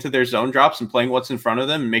of getting into their zone drops and playing what's in front of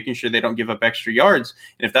them and making sure they don't give up extra yards.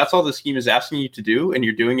 And if that's all the scheme is asking you to do and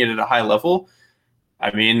you're doing it at a high level,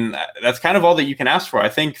 I mean, that's kind of all that you can ask for. I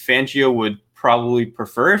think Fangio would probably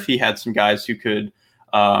prefer if he had some guys who could,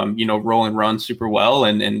 roll and run super well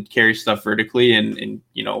and carry stuff vertically and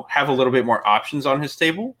have a little bit more options on his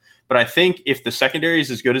table. But I think if the secondary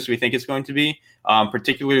is as good as we think it's going to be,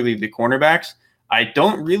 particularly the cornerbacks, I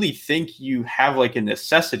don't really think you have like a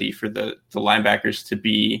necessity for the linebackers to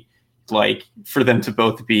be like, for them to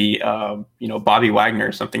both be, Bobby Wagner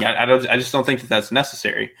or something. I just don't think that that's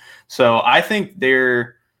necessary. So I think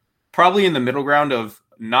they're probably in the middle ground of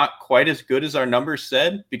not quite as good as our numbers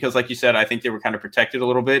said, because like you said, I think they were kind of protected a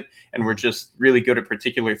little bit and were just really good at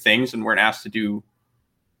particular things and weren't asked to do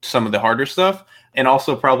some of the harder stuff. And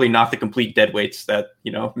also probably not the complete dead weights that,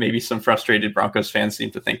 maybe some frustrated Broncos fans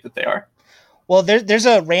seem to think that they are. Well, there's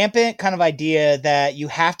a rampant kind of idea that you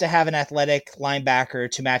have to have an athletic linebacker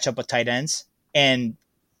to match up with tight ends. And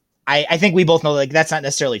I think we both know like that's not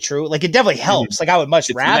necessarily true. Like it definitely helps. Like I would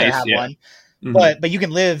much rather have one. But you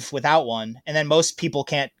can live without one. And then most people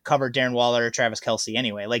can't cover Darren Waller or Travis Kelce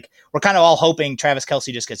anyway. Like we're kind of all hoping Travis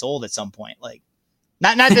Kelce just gets old at some point. Like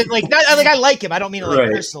not that, like I like him. I don't mean it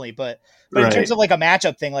like personally, but in terms of like a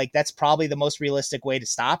matchup thing, like that's probably the most realistic way to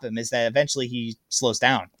stop him is that eventually he slows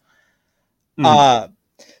down.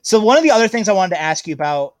 So one of the other things I wanted to ask you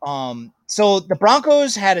about, so the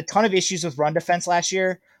Broncos had a ton of issues with run defense last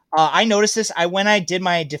year. I noticed this. When I did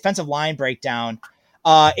my defensive line breakdown,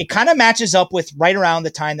 it kind of matches up with right around the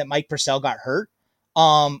time that Mike Purcell got hurt.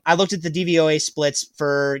 I looked at the DVOA splits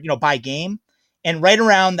for, by game, and right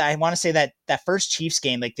around, I want to say that first Chiefs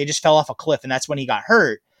game, like they just fell off a cliff and that's when he got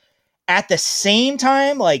hurt. At the same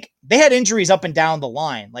time, like they had injuries up and down the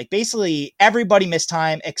line. Like basically everybody missed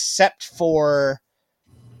time except for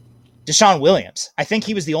Deshaun Williams. I think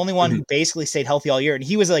he was the only one who basically stayed healthy all year. And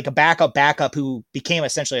he was like a backup who became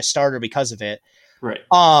essentially a starter because of it. Right.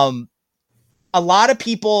 a lot of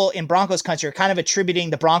people in Broncos country are kind of attributing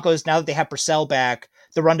the Broncos, now that they have Purcell back,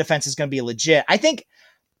 the run defense is going to be legit. I think,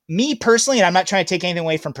 me personally, and I'm not trying to take anything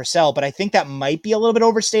away from Purcell, but I think that might be a little bit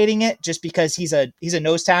overstating it, just because he's a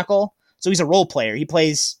nose tackle, so he's a role player.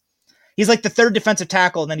 He's like the third defensive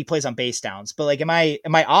tackle, and then he plays on base downs. But like, am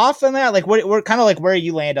I off on that? Like, what kind of like, where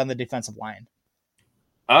you land on the defensive line?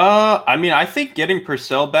 I mean, I think getting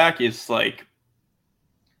Purcell back is like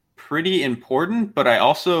pretty important, but I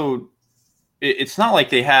also, it's not like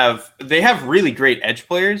they have really great edge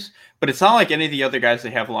players, but it's not like any of the other guys they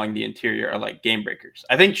have along the interior are like game breakers.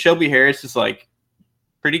 I think Shelby Harris is like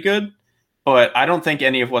pretty good, but I don't think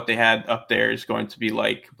any of what they had up there is going to be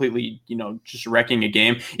like completely, just wrecking a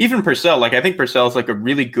game. Even Purcell, like I think Purcell is like a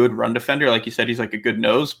really good run defender. Like you said, he's like a good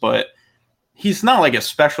nose, but he's not like a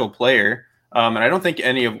special player. And I don't think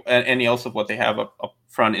any else of what they have up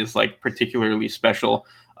front is like particularly special.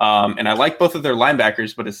 And I like both of their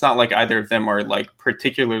linebackers, but it's not like either of them are like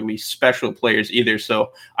particularly special players either.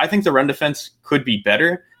 So I think the run defense could be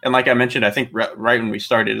better. And like I mentioned, I think right when we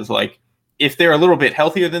started is like, if they're a little bit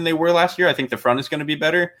healthier than they were last year, I think the front is going to be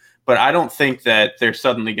better. But I don't think that they're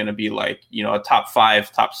suddenly going to be like, a top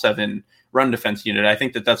 5, top 7 run defense unit. I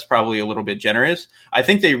think that that's probably a little bit generous. I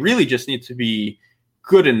think they really just need to be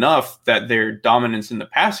good enough that their dominance in the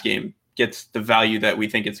pass game gets the value that we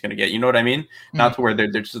think it's going to get. You know what I mean? Mm-hmm. Not to where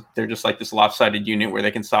they're just like this lopsided unit where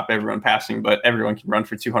they can stop everyone passing, but everyone can run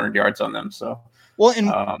for 200 yards on them. So, well,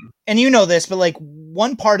 and you know this, but like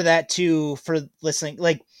one part of that too, for listening,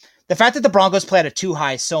 like the fact that the Broncos play at a 2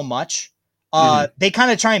 high so much, they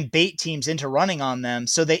kind of try and bait teams into running on them.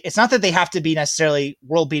 So it's not that they have to be necessarily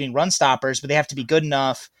world beating run stoppers, but they have to be good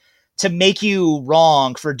enough to make you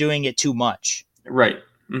wrong for doing it too much. Right.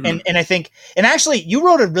 Mm-hmm. And I think, and actually you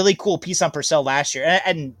wrote a really cool piece on Purcell last year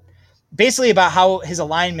and basically about how his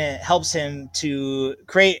alignment helps him to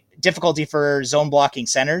create difficulty for zone blocking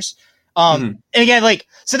centers. And again, like,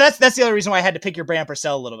 so that's the other reason why I had to pick your brain on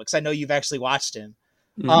Purcell a little bit, because I know you've actually watched him.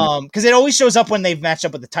 Because it always shows up when they've matched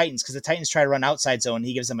up with the Titans, because the Titans try to run outside zone and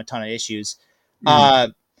he gives them a ton of issues.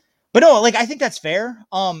 But no, like, I think that's fair.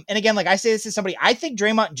 And again, like I say this to somebody, I think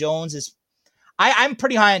Draymond Jones is, I'm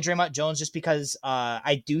pretty high on Draymond Jones just because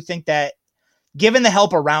I do think that given the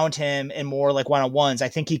help around him and more like one-on-ones, I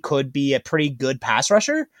think he could be a pretty good pass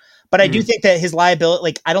rusher. But I do think that his liability,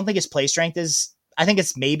 like, I don't think his play strength is, I think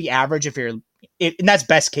it's maybe average and that's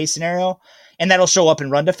best case scenario. And that'll show up in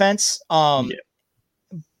run defense. But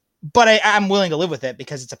I'm willing to live with it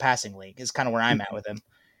because it's a passing league is kind of where I'm at with him.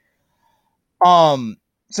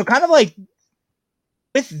 So kind of like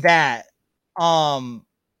with that,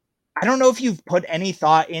 I don't know if you've put any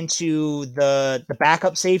thought into the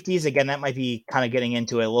backup safeties. Again, that might be kind of getting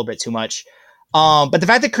into it a little bit too much. But the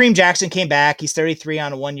fact that Kareem Jackson came back, he's 33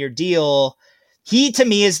 on a 1-year deal. He, to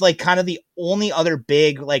me, is like kind of the only other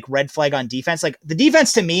big like red flag on defense. Like the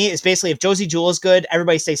defense to me is basically if Josie Jewell is good,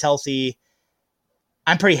 everybody stays healthy,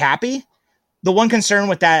 I'm pretty happy. The one concern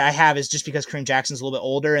with that I have is just because Kareem Jackson's a little bit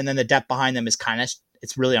older and then the depth behind them is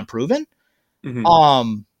it's really unproven.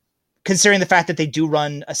 Considering the fact that they do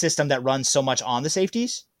run a system that runs so much on the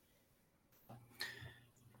safeties.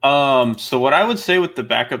 So what I would say with the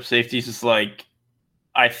backup safeties is like,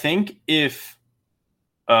 I think if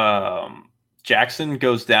Jackson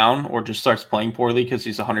goes down or just starts playing poorly because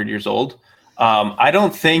he's 100 years old, I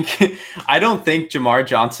don't think Jamar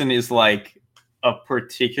Johnson is like a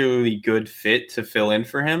particularly good fit to fill in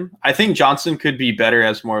for him. I think Johnson could be better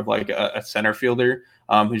as more of like a center fielder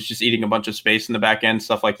who's just eating a bunch of space in the back end,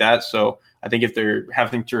 stuff like that. So I think if they're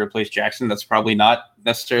having to replace Jackson, that's probably not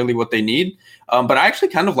necessarily what they need. But I actually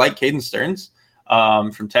kind of like Caden Stearns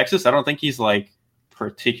from Texas. I don't think he's like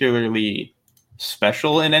particularly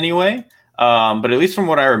special in any way. But at least from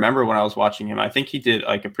what I remember when I was watching him, I think he did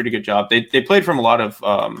like a pretty good job. They played from a lot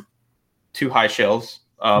of 2 high shells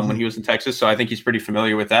when he was in Texas. So I think he's pretty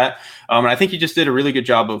familiar with that. And I think he just did a really good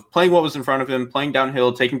job of playing what was in front of him, playing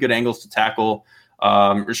downhill, taking good angles to tackle,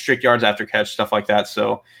 restrict yards after catch, stuff like that.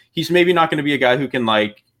 So he's maybe not going to be a guy who can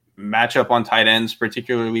like match up on tight ends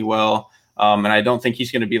particularly well. And I don't think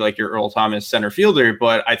he's going to be like your Earl Thomas center fielder,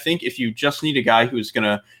 but I think if you just need a guy who's going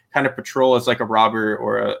to kind of patrol as like a robber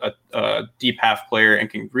or a deep half player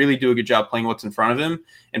and can really do a good job playing what's in front of him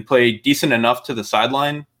and play decent enough to the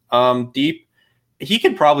sideline deep, he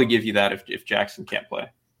could probably give you that if Jackson can't play.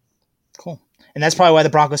 Cool. And that's probably why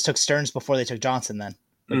the Broncos took Stearns before they took Johnson then.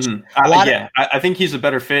 I think he's a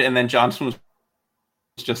better fit. And then Johnson was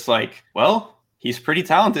just like, well, he's pretty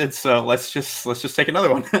talented, so let's just take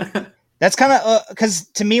another one. That's kind of because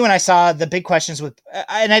to me, when I saw the big questions with,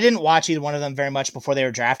 and I didn't watch either one of them very much before they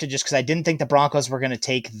were drafted, just because I didn't think the Broncos were going to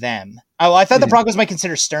take them. I thought the Broncos might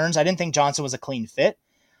consider Stearns. I didn't think Johnson was a clean fit.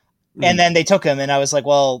 And then they took him, and I was like,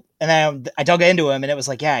 well, and then I dug into him, and it was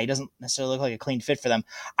like, yeah, he doesn't necessarily look like a clean fit for them.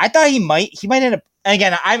 I thought he might end up, and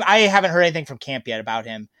again, I haven't heard anything from camp yet about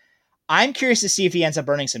him. I'm curious to see if he ends up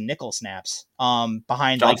burning some nickel snaps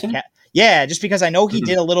behind Johnson? just because I know he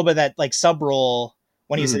did a little bit of that like sub role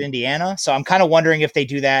when he was at Indiana. So I'm kind of wondering if they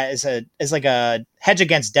do that as like a hedge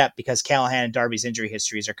against depth, because Callahan and Darby's injury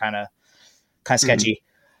histories are kind of sketchy.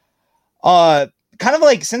 Kind of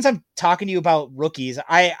like, since I'm talking to you about rookies,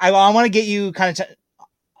 I want to get you kind of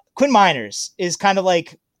Quinn Miners is kind of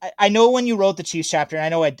like, I know when you wrote the Chiefs chapter, and I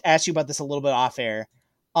know I asked you about this a little bit off air.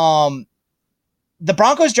 The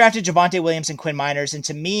Broncos drafted Javonte Williams and Quinn Miners, and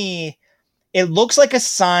to me, it looks like a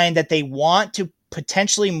sign that they want to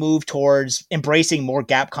potentially move towards embracing more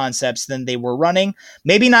gap concepts than they were running.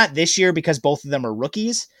 Maybe not this year because both of them are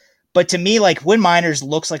rookies, but to me, like, Quinn Miners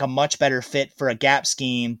looks like a much better fit for a gap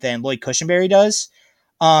scheme than Lloyd Cushenberry does.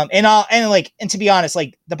 And to be honest,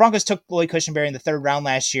 like, the Broncos took Lloyd Cushenberry in the 3rd round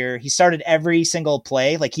last year. He started every single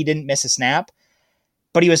play. Like, he didn't miss a snap,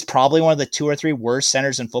 but he was probably one of the 2 or 3 worst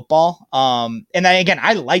centers in football. And then again,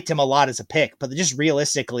 I liked him a lot as a pick, but just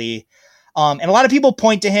realistically, and a lot of people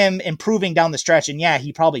point to him improving down the stretch, and yeah,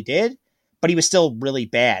 he probably did, but he was still really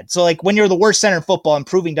bad. So like, when you're the worst center in football,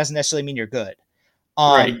 improving doesn't necessarily mean you're good.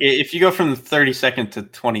 Right. If you go from 32nd to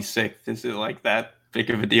 26th, is it like that big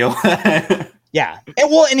of a deal? Yeah.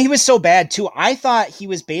 And he was so bad too. I thought he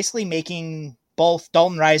was basically making both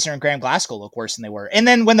Dalton Risner and Graham Glasgow look worse than they were. And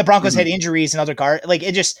then when the Broncos had injuries and other guard, like,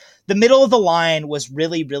 it just, the middle of the line was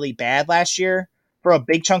really, really bad last year for a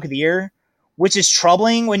big chunk of the year, which is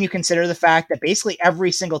troubling when you consider the fact that basically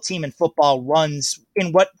every single team in football runs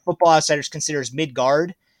in what Football Outsiders considers mid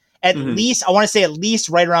guard, at least, I want to say at least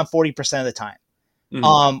right around 40% of the time.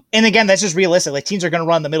 And again, that's just realistic. Like, teams are going to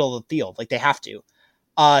run the middle of the field. Like, they have to.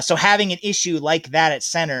 So having an issue like that at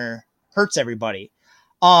center hurts everybody.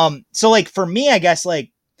 So like, for me, I guess,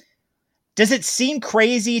 like, does it seem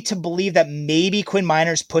crazy to believe that maybe Quinn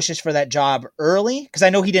Miners pushes for that job early? Because I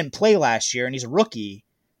know he didn't play last year and he's a rookie,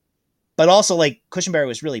 but also, like, Cushenberry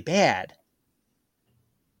was really bad.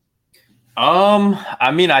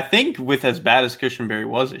 I mean, I think with as bad as Cushenberry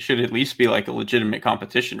was, it should at least be like a legitimate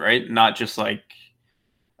competition, right? Not just like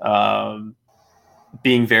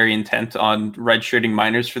being very intent on redshirting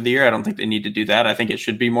Miners for the year. I don't think they need to do that. I think it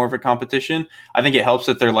should be more of a competition. I think it helps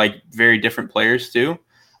that they're like very different players too.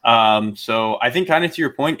 So I think, kind of to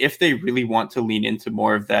your point, if they really want to lean into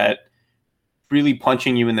more of that really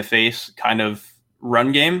punching you in the face kind of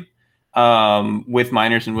run game, with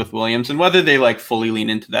Miners and with Williams, and whether they like fully lean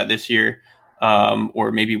into that this year,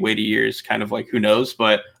 or maybe wait a year is kind of like, who knows.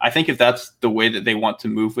 But I think if that's the way that they want to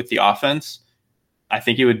move with the offense, I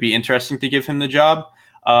think it would be interesting to give him the job.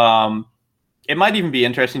 It might even be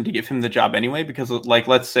interesting to give him the job anyway, because, like,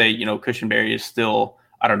 let's say, you know, Cushenberry is still,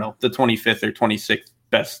 I don't know, the 25th or 26th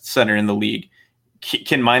best center in the league.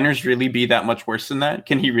 Can Miners really be that much worse than that?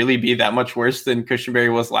 Can he really be that much worse than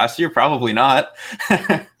Cushenberry was last year? Probably not.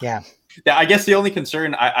 Yeah. I guess the only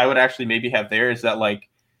concern I would actually maybe have there is that, like,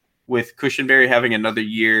 with Cushenberry having another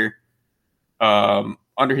year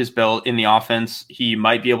under his belt in the offense, he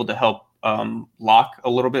might be able to help Locke a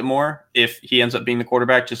little bit more if he ends up being the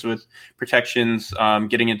quarterback, just with protections,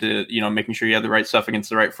 getting into, you know, making sure you have the right stuff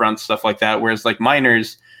against the right front, stuff like that. Whereas, like,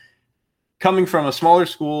 Miners, coming from a smaller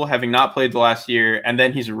school, having not played the last year, and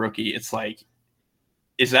then he's a rookie, it's like,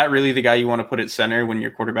 is that really the guy you want to put at center when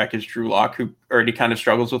your quarterback is Drew Lock, who already kind of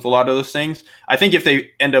struggles with a lot of those things? I think if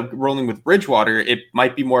they end up rolling with Bridgewater, it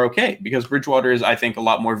might be more okay, because Bridgewater is, I think, a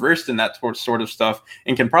lot more versed in that sort of stuff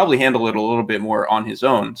and can probably handle it a little bit more on his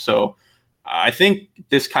own. So I think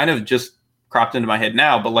this kind of just cropped into my head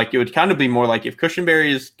now, but, like, it would kind of be more like, if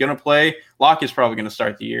Cushenberry is going to play, Locke is probably going to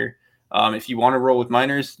start the year. If you want to roll with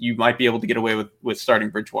Miners, you might be able to get away with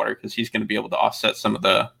starting Bridgewater, because he's going to be able to offset some of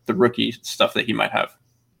the rookie stuff that he might have.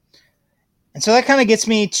 And so that kind of gets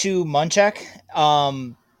me to Munchak,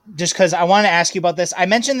 just because I want to ask you about this. I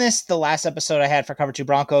mentioned this the last episode I had for Cover 2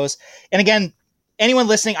 Broncos. And again, anyone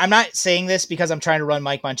listening, I'm not saying this because I'm trying to run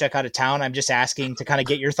Mike Munchak out of town. I'm just asking to kind of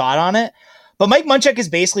get your thought on it. But Mike Munchak has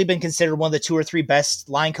basically been considered one of the 2 or 3 best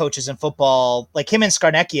line coaches in football. Like, him and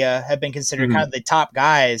Skarnecchia have been considered kind of the top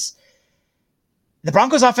guys. The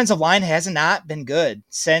Broncos' offensive line has not been good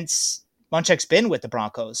since Munchak's been with the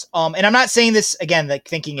Broncos. And I'm not saying this, again, like,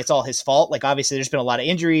 thinking it's all his fault. Like, obviously there's been a lot of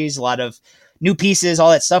injuries, a lot of new pieces,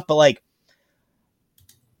 all that stuff. But, like,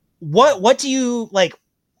 what do you, like,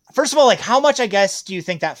 first of all, like, how much, I guess, do you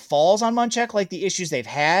think that falls on Munchak, like, the issues they've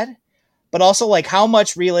had? but also like how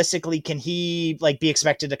much realistically can he like be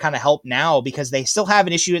expected to kind of help now, because they still have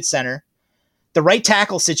an issue at center. The right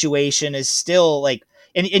tackle situation is still like,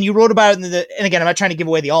 and you wrote about it and again, I'm not trying to give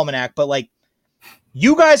away the almanac, but like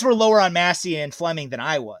you guys were lower on Massey and Fleming than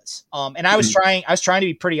I was. And I was trying to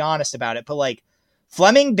be pretty honest about it, but like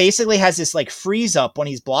Fleming basically has this like freeze up when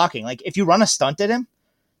he's blocking. Like if you run a stunt at him,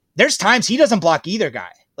 there's times he doesn't block either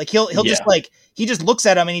guy. Like he'll just like, he just looks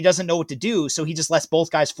at him and he doesn't know what to do. So he just lets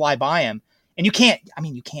both guys fly by him. And you can't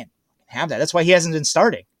have that. That's why he hasn't been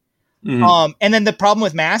starting. And then the problem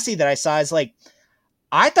with Massey that I saw is like,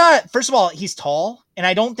 I thought, first of all, he's tall, and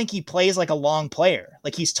I don't think he plays like a long player.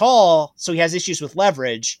 Like he's tall, so he has issues with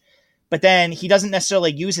leverage, but then he doesn't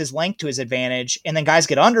necessarily use his length to his advantage, and then guys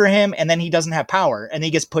get under him, and then he doesn't have power, and then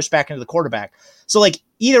he gets pushed back into the quarterback. So like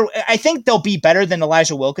I think they'll be better than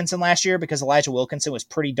Elijah Wilkinson last year, because Elijah Wilkinson was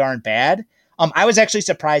pretty darn bad. I was actually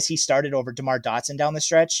surprised he started over DeMar Dotson down the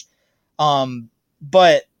stretch.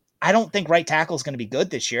 But I don't think right tackle is going to be good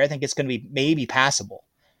this year. I think it's going to be maybe passable.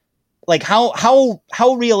 Like how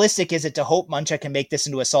realistic is it to hope Munchak can make this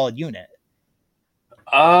into a solid unit?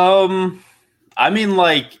 I mean,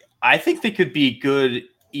 like, I think they could be good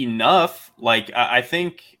enough. Like, I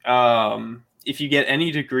think if you get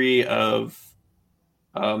any degree of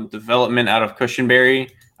development out of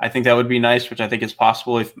Cushenberry, I think that would be nice, which I think is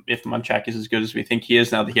possible if Munchak is as good as we think he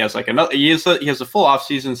is now that he has like he has a full off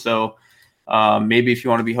season. So maybe if you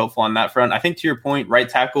want to be hopeful on that front, I think to your point, right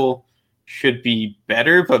tackle should be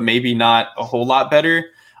better, but maybe not a whole lot better.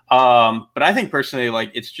 But I think personally,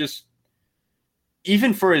 like, it's just,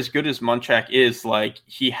 even for as good as Munchak is, like,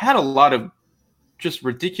 he had a lot of just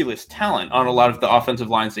ridiculous talent on a lot of the offensive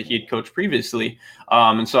lines that he had coached previously.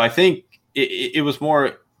 And so I think it was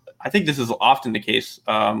more, I think this is often the case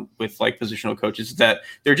with like positional coaches, that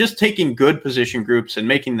they're just taking good position groups and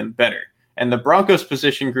making them better. And the Broncos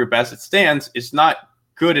position group as it stands is not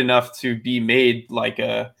good enough to be made like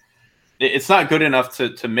it's not good enough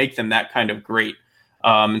to make them that kind of great.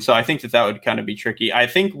 And so I think that would kind of be tricky. I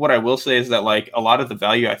think what I will say is that like a lot of the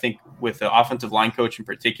value, I think, with the offensive line coach in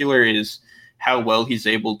particular is how well he's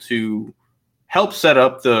able to help set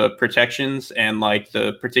up the protections and like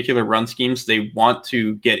the particular run schemes they want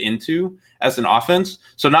to get into as an offense.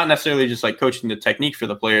 So not necessarily just like coaching the technique for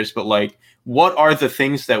the players, but like, what are the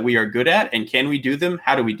things that we are good at and can we do them?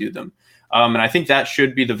 How do we do them? And I think that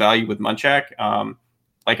should be the value with Munchak.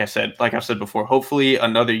 Like I've said before, hopefully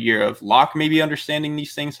another year of Locke maybe understanding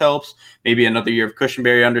these things helps. Maybe another year of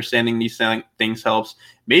Cushenberry understanding these things helps.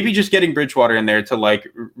 Maybe just getting Bridgewater in there to like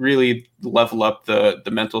really level up the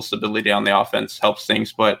mental stability on the offense helps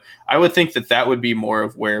things. But I would think that would be more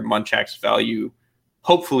of where Munchak's value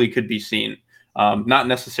hopefully could be seen. Not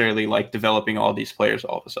necessarily like developing all these players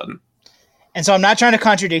all of a sudden. And so I'm not trying to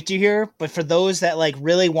contradict you here, but for those that like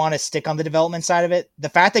really want to stick on the development side of it, the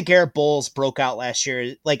fact that Garrett Bowles broke out last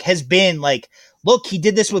year, like, has been like, look, he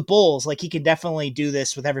did this with Bowles. Like, he can definitely do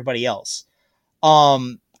this with everybody else.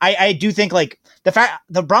 I do think like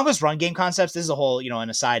the Broncos run game concepts, this is a whole, an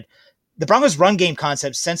aside, the Broncos run game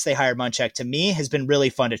concept since they hired Munchak to me has been really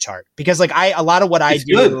fun to chart, because like a lot of what I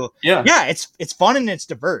do, good. Yeah, it's fun and it's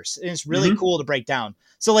diverse and it's really cool to break down.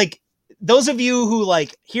 So like, those of you who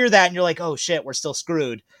like hear that and you're like, oh shit, we're still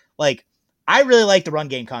screwed. Like, I really like the run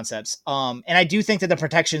game concepts. And I do think that the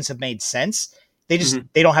protections have made sense. They just,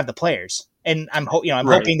 they don't have the players. And I'm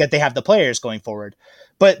hoping that they have the players going forward.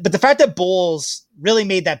 But the fact that Bowles really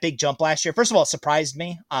made that big jump last year, first of all, it surprised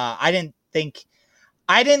me. I didn't think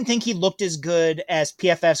he looked as good as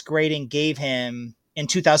PFF's grading gave him in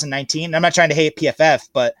 2019. I'm not trying to hate PFF,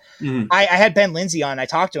 but I had Ben Lindsay on. I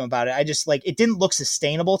talked to him about it. I just like, it didn't look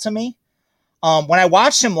sustainable to me. When I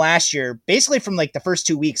watched him last year, basically from like the first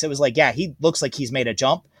 2 weeks, it was like, yeah, he looks like he's made a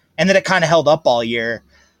jump, and then it kind of held up all year.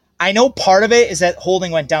 I know part of it is that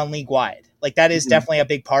holding went down league wide. Like, that is definitely a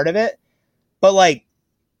big part of it. But like,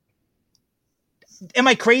 am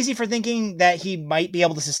I crazy for thinking that he might be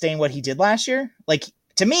able to sustain what he did last year? Like,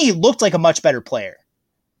 to me, he looked like a much better player.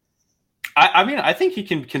 I mean, I think he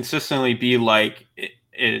can consistently be like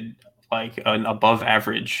an above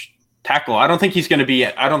average tackle. I don't think he's going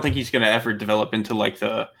to ever develop into like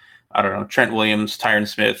the, I don't know, Trent Williams, Tyron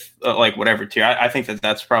Smith, like whatever tier. I think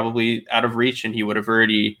that's probably out of reach, and he would have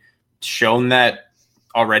already shown that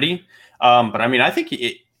already. But I mean, I think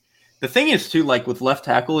the thing is too, like with left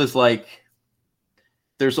tackle is like,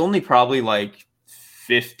 there's only probably like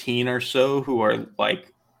 15 or so who are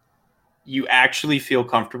like, you actually feel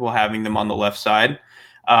comfortable having them on the left side.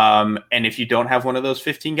 And if you don't have one of those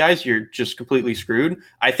 15 guys, you're just completely screwed.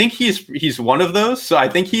 I think he's one of those. So I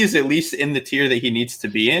think he is at least in the tier that he needs to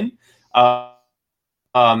be in.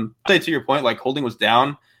 To your point, like Holding was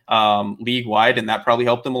down league wide, and that probably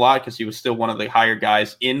helped him a lot because he was still one of the higher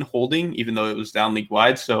guys in Holding, even though it was down league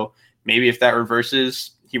wide. So maybe if that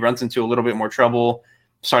reverses, he runs into a little bit more trouble,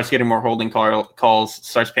 starts getting more Holding calls,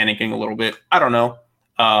 starts panicking a little bit. I don't know.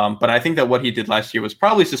 But I think that what he did last year was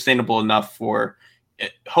probably sustainable enough for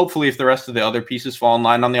hopefully if the rest of the other pieces fall in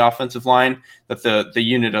line on the offensive line, that the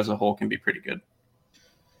unit as a whole can be pretty good.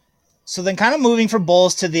 So then kind of moving from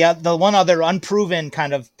Bulls to the one other unproven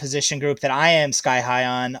kind of position group that I am sky high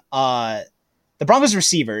on, the Broncos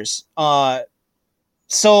receivers.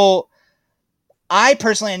 So I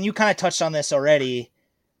personally, and you kind of touched on this already,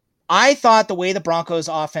 I thought the way the Broncos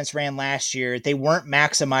offense ran last year, they weren't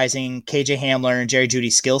maximizing KJ Hamler and Jerry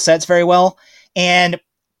Jeudy's skill sets very well. And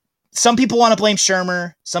some people want to blame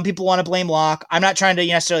Shurmur. Some people want to blame Locke. I'm not trying to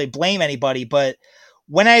necessarily blame anybody, but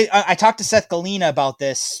when I talked to Seth Galina about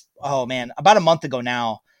this, about a month ago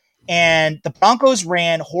now, and the Broncos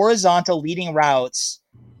ran horizontal leading routes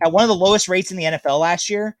at one of the lowest rates in the NFL last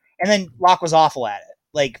year, and then Locke was awful at it.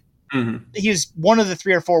 Like, he was one of the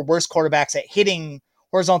 3 or 4 worst quarterbacks at hitting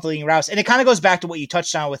horizontal leading routes. And it kind of goes back to what you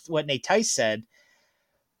touched on with what Nate Tice said.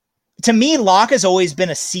 To me, Locke has always been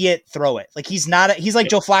a see it, throw it. Like he's like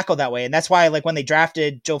Joe Flacco that way. And that's why, like when they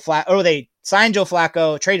drafted they signed Joe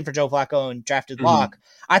Flacco, traded for Joe Flacco and drafted Locke,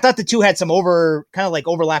 I thought the two had some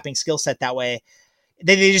overlapping skill set that way.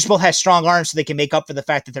 They just both have strong arms so they can make up for the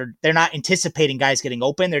fact that they're not anticipating guys getting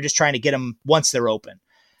open. They're just trying to get them once they're open.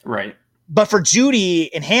 Right. But for Jeudy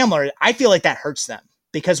and Hamler, I feel like that hurts them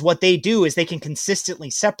because what they do is they can consistently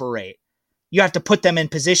separate. You have to put them in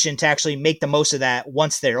position to actually make the most of that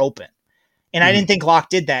once they're open. And I didn't think Locke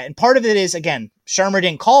did that. And part of it is, again, Shurmur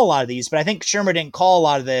didn't call a lot of these, but I think Shurmur didn't call a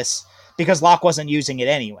lot of this because Locke wasn't using it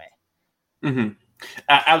anyway. Mm-hmm.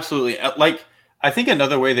 Absolutely. Like, I think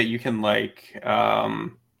another way that you can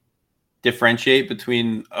differentiate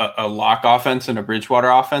between a Locke offense and a Bridgewater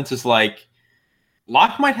offense is like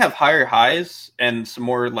Locke might have higher highs and some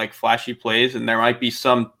more like flashy plays, and there might be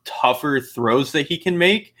some tougher throws that he can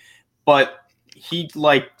make, but he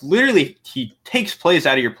literally takes plays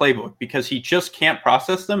out of your playbook because he just can't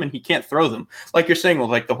process them and he can't throw them. Like you're saying with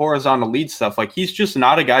like the horizontal lead stuff, like he's just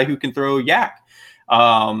not a guy who can throw yak.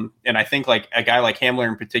 And I think like a guy like Hamler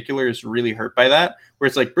in particular is really hurt by that.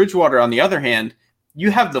 Whereas like Bridgewater, on the other hand, you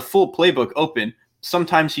have the full playbook open.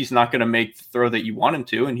 Sometimes he's not going to make the throw that you want him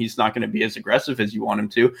to, and he's not going to be as aggressive as you want him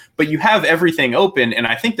to, but you have everything open. And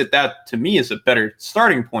I think that to me is a better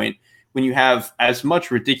starting point when you have as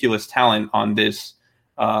much ridiculous talent on this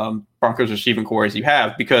Broncos receiving core as you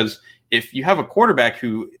have, because if you have a quarterback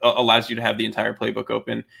who allows you to have the entire playbook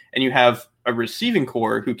open and you have a receiving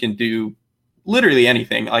core who can do literally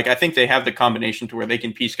anything, like I think they have the combination to where they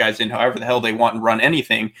can piece guys in however the hell they want and run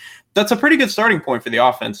anything. That's a pretty good starting point for the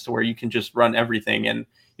offense to where you can just run everything. And,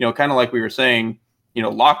 kind of like we were saying,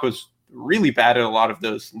 Locke was really bad at a lot of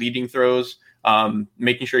those leading throws,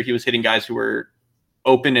 making sure he was hitting guys who were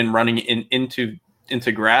open and running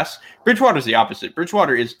into grass. Bridgewater's the opposite.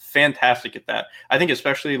 Bridgewater is fantastic at that. I think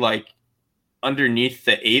especially like underneath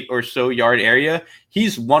the 8 or so yard area,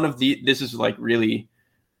 he's one of this is like really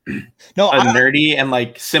nerdy and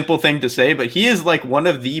like simple thing to say, but he is like one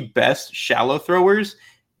of the best shallow throwers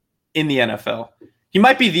in the NFL. He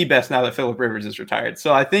might be the best now that Phillip Rivers is retired.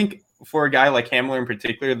 So I think for a guy like Hamler in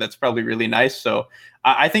particular, that's probably really nice. So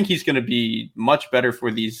I think he's going to be much better for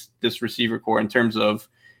this receiver core in terms of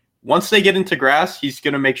once they get into grass, he's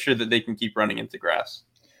going to make sure that they can keep running into grass.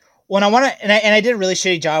 When and I did a really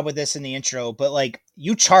shitty job with this in the intro, but like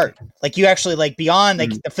you chart, like you actually like beyond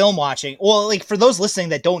like the film watching. Well, like for those listening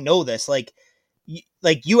that don't know this, like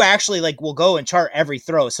you actually like will go and chart every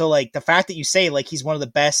throw. So like the fact that you say like he's one of the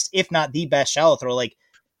best, if not the best shallow throw, like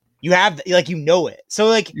you have like it. So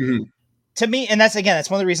like to me, and that's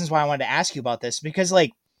one of the reasons why I wanted to ask you about this, because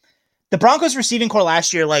like the Broncos receiving core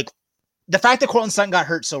last year, like the fact that Courtland Sutton got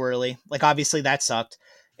hurt so early, like obviously that sucked.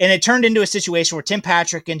 And it turned into a situation where Tim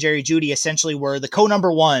Patrick and Jerry Jeudy essentially were the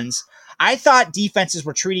co-number ones. I thought defenses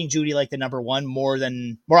were treating Jeudy like the number one more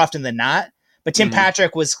often than not. But Tim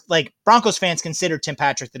Patrick was like, Broncos fans considered Tim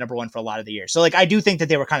Patrick the number one for a lot of the year. So like, I do think that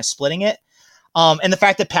they were kind of splitting it. And the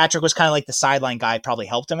fact that Patrick was kind of like the sideline guy probably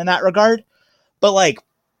helped him in that regard. But like,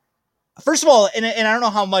 first of all, and I don't know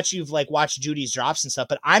how much you've like watched Jeudy's drops and stuff,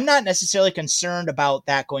 but I'm not necessarily concerned about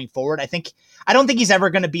that going forward. I don't think he's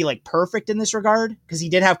ever going to be like perfect in this regard because he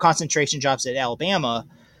did have concentration drops at Alabama.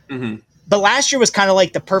 But last year was kind of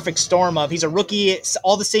like the perfect storm of he's a rookie.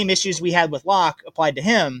 All the same issues we had with Locke applied to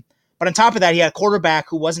him. But on top of that, he had a quarterback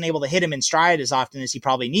who wasn't able to hit him in stride as often as he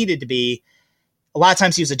probably needed to be. A lot of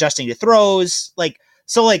times he was adjusting to throws.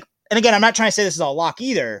 So and again, I'm not trying to say this is all Lock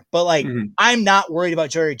either, but like, I'm not worried about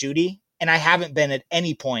Jerry Jeudy, and I haven't been at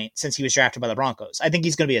any point since he was drafted by the Broncos. I think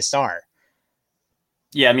he's going to be a star.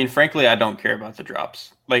 Yeah, I mean, frankly, I don't care about the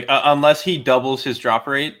drops. Like, unless he doubles his drop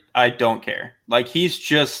rate, I don't care. Like, he's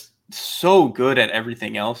just so good at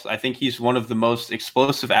everything else. I think he's one of the most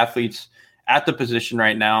explosive athletes at the position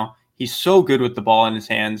right now. He's so good with the ball in his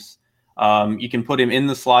hands. You can put him in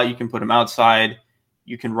the slot. You can put him outside.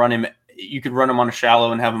 You can run him. You could run him on a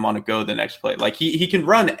shallow and have him on a go the next play. Like, he can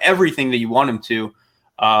run everything that you want him to.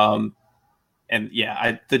 And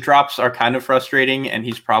yeah, the drops are kind of frustrating, and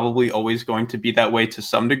he's probably always going to be that way to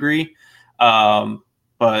some degree.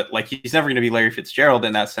 But like, he's never going to be Larry Fitzgerald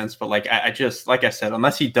in that sense. But like, I just, like I said,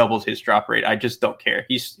 unless he doubles his drop rate, I just don't care.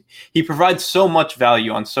 He provides so much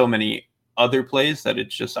value on so many other plays that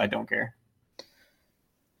it's just, I don't care.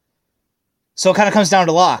 So it kind of comes down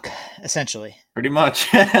to Lock, essentially. Pretty much.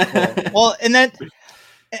 Well, and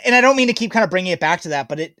I don't mean to keep kind of bringing it back to that,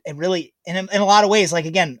 but it really, in a lot of ways, like,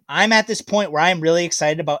 again, I'm at this point where I'm really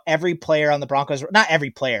excited about every player on the Broncos, not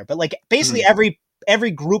every player, but like basically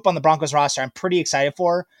every group on the Broncos roster, I'm pretty excited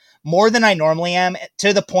for, more than I normally am,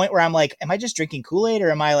 to the point where I'm like, am I just drinking Kool-Aid,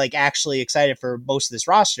 or am I like actually excited for most of this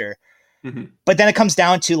roster? But then it comes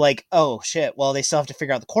down to like, oh shit, well, they still have to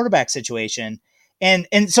figure out the quarterback situation. And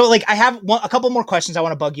so like, I have a couple more questions I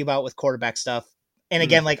want to bug you about with quarterback stuff. And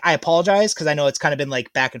again, like, I apologize, because I know it's kind of been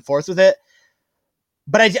like back and forth with it,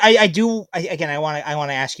 but I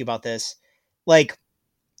want to ask you about this. Like,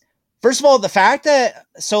 first of all, the fact that,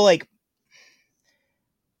 so like,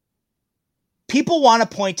 people want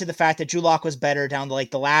to point to the fact that Drew Lock was better down to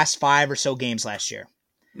like the last 5 or so games last year.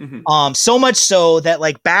 So much so that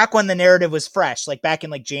like back when the narrative was fresh, like back in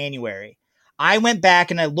like January, I went back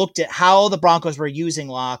and I looked at how the Broncos were using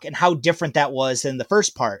Lock and how different that was than the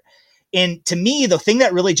first part. And to me, the thing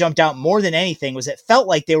that really jumped out more than anything was it felt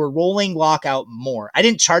like they were rolling Lock out more. I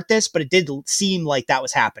didn't chart this, but it did seem like that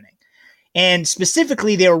was happening. And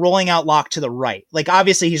specifically, they were rolling out Lock to the right. Like,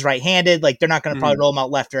 obviously, he's right-handed. Like, they're not going to probably roll him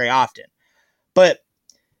out left very often. But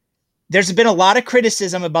there's been a lot of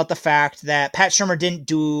criticism about the fact that Pat Shurmur didn't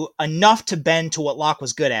do enough to bend to what Lock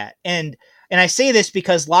was good at. And I say this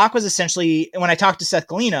because Lock was essentially, when I talked to Seth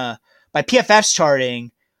Galina, by PFF's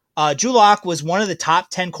charting, Drew Lock was one of the top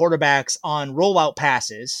 10 quarterbacks on rollout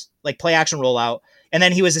passes, like play action rollout. And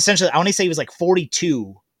then he was essentially, I want to say he was like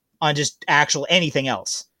 42 on just actual anything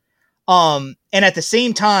else. And at the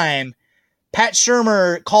same time, Pat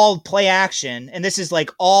Shurmur called play action, and this is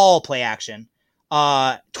like all play action,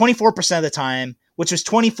 24% of the time, which was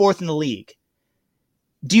 24th in the league.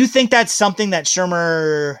 Do you think that's something that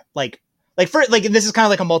Shurmur, this is kind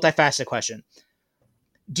of like a multifaceted question.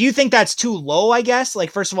 Do you think that's too low, I guess? Like,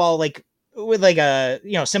 first of all, like, with like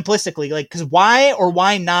simplistically, like, because why or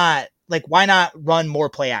why not, like, why not run more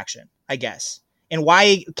play action, I guess? And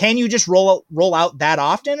why can you just roll out that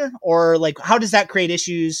often? Or like, how does that create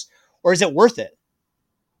issues, or is it worth it?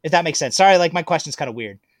 If that makes sense. Sorry, like, my question's kind of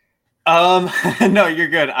weird. No, you're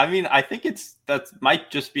good. I mean, I think that might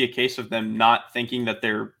just be a case of them not thinking that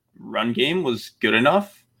their run game was good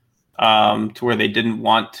enough. To where they didn't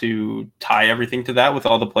want to tie everything to that with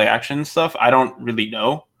all the play action stuff. I don't really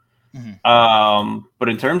know. But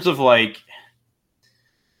in terms of like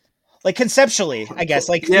conceptually, I guess,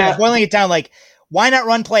 like, boiling it down, like, why not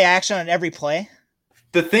run play action on every play?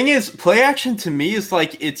 The thing is, play action to me is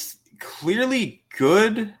like, it's clearly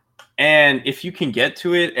good. And if you can get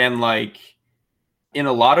to it, and like, in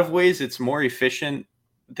a lot of ways, it's more efficient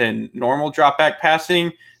than normal drop back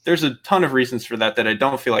passing. There's a ton of reasons for that I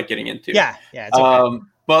don't feel like getting into. Yeah, it's okay.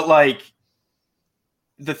 But like,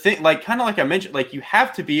 the thing, like, kind of like I mentioned, like, you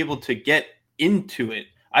have to be able to get into it.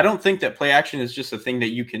 I don't think that play action is just a thing that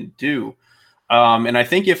you can do. And I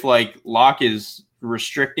think if like Lock is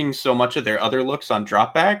restricting so much of their other looks on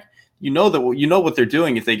drop back, you know what they're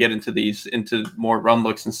doing if they get into more run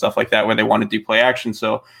looks and stuff like that where they want to do play action.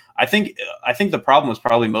 So I think the problem was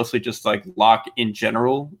probably mostly just like Lock in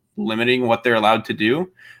general limiting what they're allowed to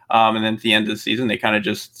do. And then at the end of the season, they kind of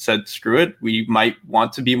just said, screw it. We might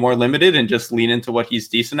want to be more limited and just lean into what he's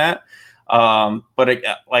decent at. But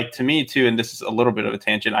like, to me too, and this is a little bit of a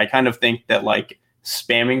tangent, I kind of think that like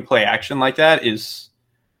spamming play action like that is,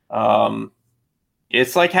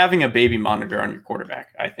 it's like having a baby monitor on your quarterback.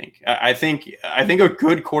 I think a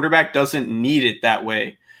good quarterback doesn't need it that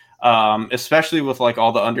way. Especially with like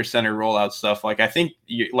all the under center rollout stuff. Like, I think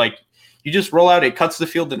you just roll out, it cuts the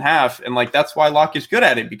field in half. And like, that's why Lock is good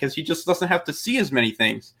at it, because he just doesn't have to see as many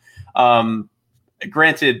things.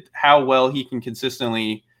 Granted, how well he can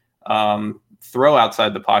consistently throw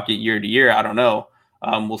outside the pocket year to year, I don't know.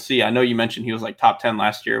 We'll see. I know you mentioned he was like top 10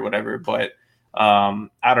 last year or whatever, but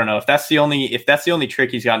I don't know if that's the only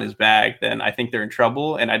trick he's got in his bag, then I think they're in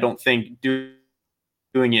trouble. And I don't think doing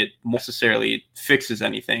it necessarily fixes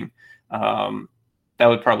anything. That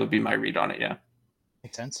would probably be my read on it. Yeah.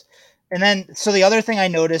 Makes sense. And then, so the other thing I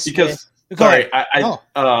noticed the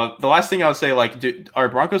last thing I would say, like, are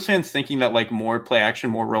Broncos fans thinking that like more play action,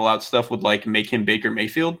 more rollout stuff would like make him Baker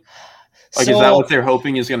Mayfield? Like, is that what they're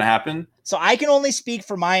hoping is going to happen? So I can only speak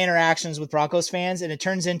for my interactions with Broncos fans, and it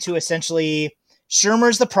turns into essentially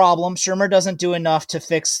Shurmur's the problem. Shurmur doesn't do enough to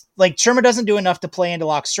play into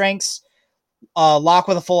Lock's strengths. Lock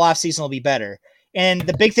with a full off season will be better. And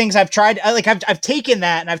the big things I've taken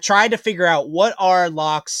that and I've tried to figure out what are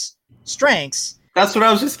Lock's strengths. That's what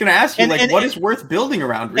I was just going to ask you. What is worth building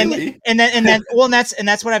around, really? And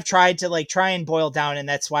that's what I've tried to like try and boil down. And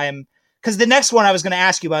that's why because the next one I was going to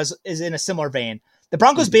ask you about is in a similar vein. The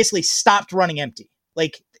Broncos basically stopped running empty.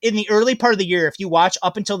 Like in the early part of the year, if you watch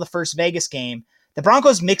up until the first Vegas game, the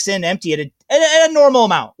Broncos mix in empty at a normal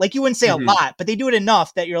amount. Like you wouldn't say a lot, but they do it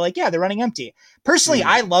enough that you're like, yeah, they're running empty. Personally,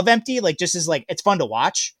 I love empty. Like just as like, it's fun to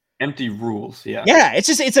watch. Empty rules. Yeah. Yeah.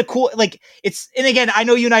 It's a cool, like and again, I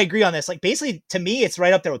know you and I agree on this. Like basically to me, it's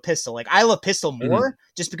right up there with pistol. Like I love pistol more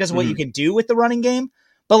just because of what you can do with the running game.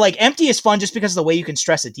 But like empty is fun just because of the way you can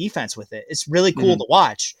stress a defense with it. It's really cool to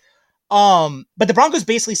watch. But the Broncos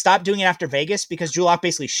basically stopped doing it after Vegas because Drew Lock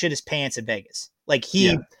basically shit his pants in Vegas. Like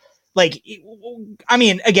I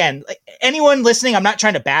mean, again, like anyone listening, I'm not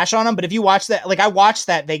trying to bash on him, but if you watch that, like I watched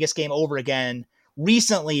that Vegas game over again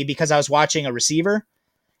recently because I was watching a receiver.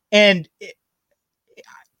 And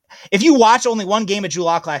if you watch only one game of Drew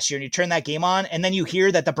Lock last year and you turn that game on and then you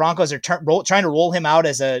hear that the Broncos are trying to roll him out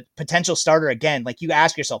as a potential starter again, like you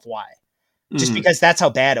ask yourself why. Just because that's how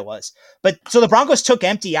bad it was. But so the Broncos took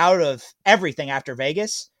empty out of everything after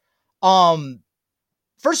Vegas.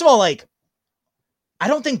 First of all, like, I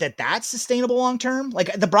don't think that that's sustainable long-term.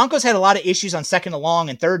 Like the Broncos had a lot of issues on second and long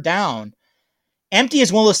and third down. Empty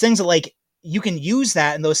is one of those things that like you can use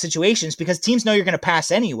that in those situations because teams know you're going to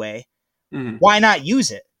pass anyway. Why not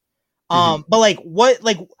use it? But like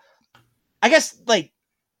I guess like,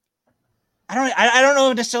 I don't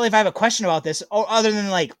know necessarily if I have a question about this or other than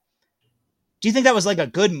like, do you think that was like a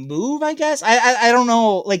good move? I guess I don't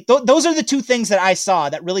know. Like those are the two things that I saw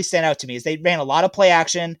that really stand out to me is they ran a lot of play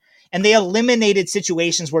action and they eliminated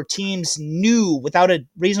situations where teams knew without a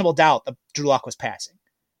reasonable doubt that Drew Lock was passing.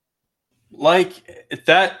 Like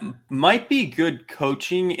that might be good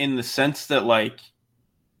coaching in the sense that like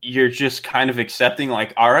you're just kind of accepting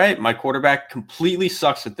like, all right, my quarterback completely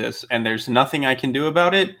sucks at this and there's nothing I can do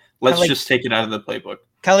about it. Let's just take it out of the playbook.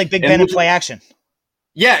 Kind of like Big Ben in play action.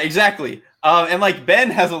 Yeah, exactly. And like Ben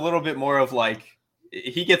has a little bit more of like,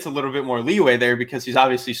 he gets a little bit more leeway there because he's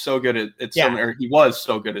obviously so good at some, or he was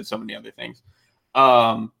so good at so many other things.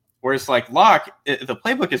 Whereas like Lock, the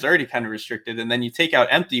playbook is already kind of restricted. And then you take out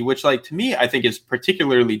empty, which like to me, I think is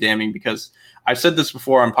particularly damning because I've said this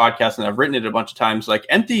before on podcasts and I've written it a bunch of times. Like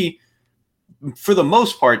empty, for the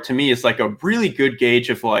most part, to me is like a really good gauge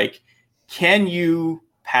of like, can you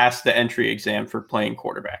pass the entry exam for playing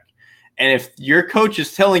quarterback? And if your coach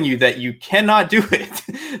is telling you that you cannot do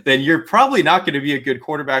it, then you're probably not going to be a good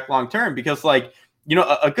quarterback long term because, like, you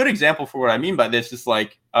know, a good example for what I mean by this is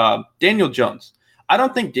like Daniel Jones. I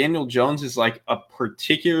don't think Daniel Jones is like a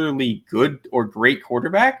particularly good or great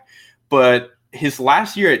quarterback, but his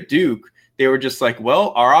last year at Duke, they were just like,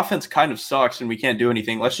 well, our offense kind of sucks and we can't do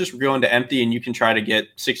anything. Let's just go into empty and you can try to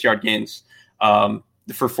get 6-yard gains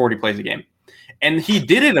for 40 plays a game. And he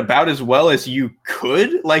did it about as well as you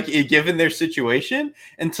could, like, given their situation.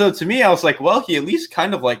 And so to me, I was like, well, he at least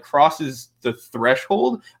kind of like crosses the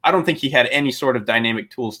threshold. I don't think he had any sort of dynamic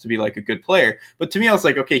tools to be like a good player. But to me, I was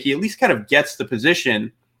like, okay, he at least kind of gets the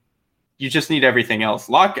position. You just need everything else.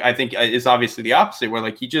 Lock, I think, is obviously the opposite, where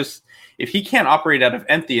like if he can't operate out of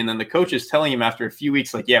empty and then the coach is telling him after a few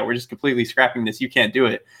weeks, like, yeah, we're just completely scrapping this, you can't do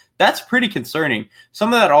it. That's pretty concerning.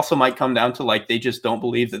 Some of that also might come down to like they just don't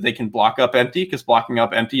believe that they can block up empty because blocking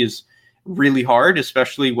up empty is really hard,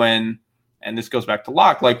 especially when, and this goes back to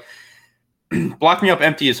Lock, like blocking up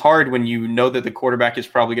empty is hard when you know that the quarterback is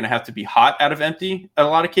probably going to have to be hot out of empty in a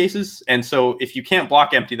lot of cases. And so if you can't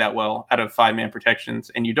block empty that well out of 5-man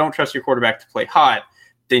protections and you don't trust your quarterback to play hot,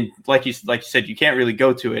 then like you said, you can't really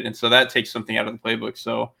go to it. And so that takes something out of the playbook.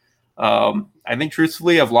 So I think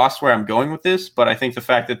truthfully, I've lost where I'm going with this, but I think the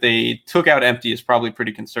fact that they took out empty is probably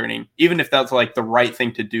pretty concerning, even if that's like the right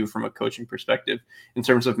thing to do from a coaching perspective in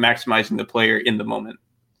terms of maximizing the player in the moment.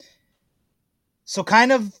 So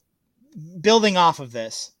kind of building off of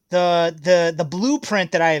this, the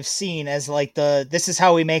blueprint that I have seen as like this is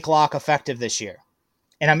how we make Lock effective this year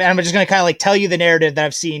And I'm just going to kind of like tell you the narrative that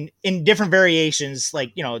I've seen in different variations,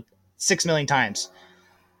 like, 6 million times.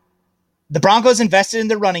 The Broncos invested in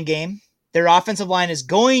their running game. Their offensive line is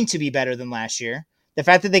going to be better than last year. The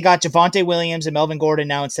fact that they got Javonte Williams and Melvin Gordon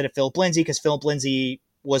now instead of Philip Lindsay, because Philip Lindsay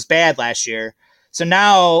was bad last year. So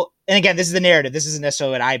now, and again, this is the narrative. This isn't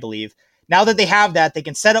necessarily what I believe. Now that they have that, they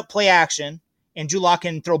can set up play action, and Drew Lock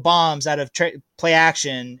can throw bombs out of play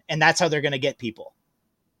action, and that's how they're going to get people.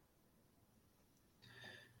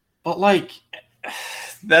 But like,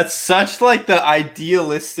 that's such like the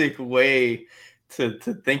idealistic way to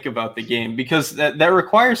think about the game, because that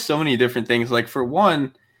requires so many different things. Like, for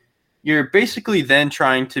one, you're basically then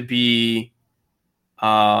trying to be,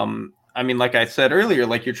 like I said earlier,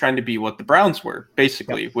 like you're trying to be what the Browns were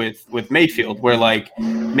basically with Mayfield, where like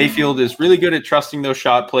Mayfield is really good at trusting those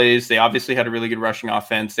shot plays. They obviously had a really good rushing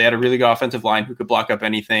offense. They had a really good offensive line who could block up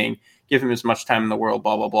anything, give him as much time in the world,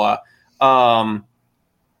 blah, blah, blah.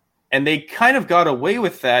 And they kind of got away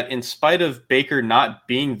with that in spite of Baker not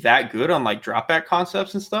being that good on like drop back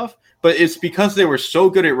concepts and stuff. But it's because they were so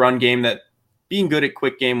good at run game that being good at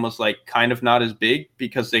quick game was like kind of not as big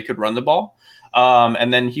because they could run the ball.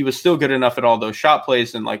 And then he was still good enough at all those shot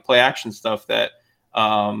plays and like play action stuff that,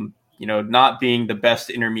 not being the best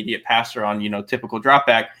intermediate passer on, typical drop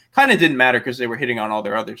back kind of didn't matter because they were hitting on all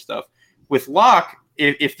their other stuff. With Locke,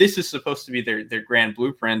 if this is supposed to be their grand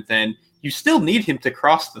blueprint, then you still need him to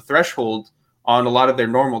cross the threshold on a lot of their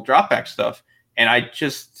normal drop back stuff. And I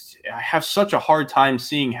have such a hard time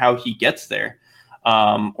seeing how he gets there.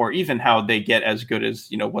 Or even how they get as good as,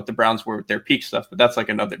 what the Browns were with their peak stuff. But that's like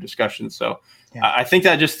another discussion. So I think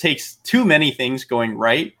that just takes too many things going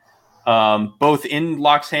right, both in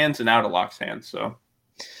Locke's hands and out of Locke's hands.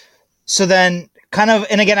 So then kind of,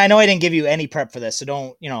 and again, I know I didn't give you any prep for this, so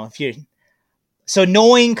don't, so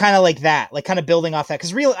knowing kind of like that, like kind of building off that,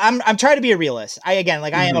 because I'm trying to be a realist. I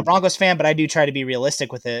am a Broncos fan, but I do try to be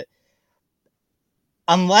realistic with it.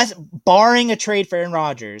 Unless, barring a trade for Aaron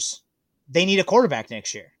Rodgers, they need a quarterback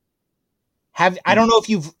next year. I don't know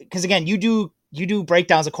if because again, you do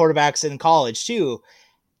breakdowns of quarterbacks in college too.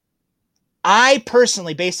 I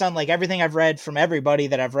personally, based on like everything I've read from everybody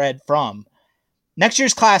that I've read from, next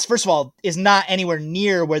year's class, first of all, is not anywhere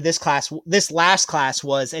near where this last class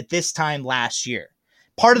was at this time last year.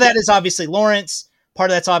 Part of that is obviously Lawrence. Part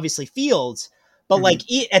of that's obviously Fields. But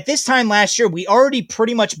at this time last year, we already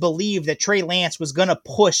pretty much believed that Trey Lance was going to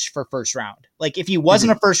push for first round. Like if he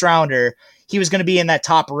wasn't a first rounder, he was going to be in that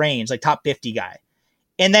top range, like top 50 guy.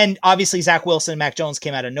 And then obviously Zach Wilson and Mac Jones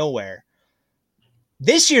came out of nowhere.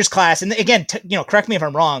 This year's class, and again, correct me if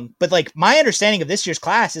I'm wrong, but like my understanding of this year's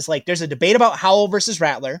class is like there's a debate about Howell versus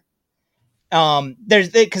Rattler.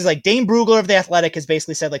 Because like Dane Brugler of The Athletic has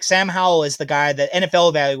basically said like Sam Howell is the guy that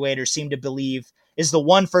NFL evaluators seem to believe is the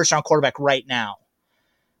one first round quarterback right now.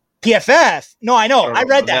 PFF. No, I know. I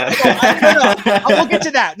read that. No, we'll get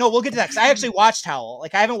to that. No, we'll get to that. Because I actually watched Howell.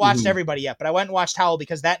 Like, I haven't watched everybody yet, but I went and watched Howell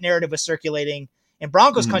because that narrative was circulating in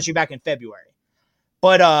Broncos country back in February.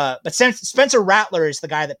 But Spencer Rattler is the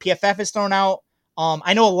guy that PFF has thrown out.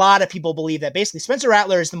 I know a lot of people believe that basically Spencer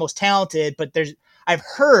Rattler is the most talented, but I've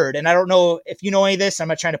heard, and I don't know if you know any of this, I'm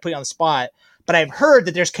not trying to put you on the spot, but I've heard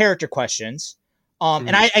that there's character questions.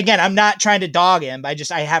 And I'm not trying to dog him. I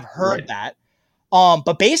have heard that.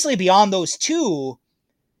 But basically beyond those two,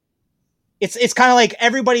 it's kind of like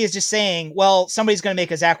everybody is just saying, well, somebody's going to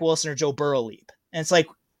make a Zach Wilson or Joe Burrow leap. And it's like,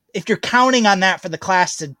 if you're counting on that for the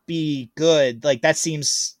class to be good, like that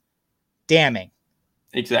seems damning.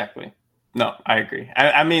 Exactly. No, I agree.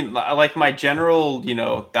 I mean, like my general,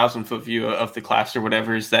 1,000-foot view of the class or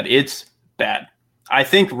whatever is that it's bad. I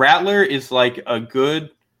think Rattler is like a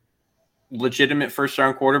good, legitimate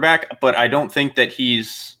first-round quarterback, but I don't think that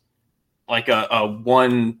he's like a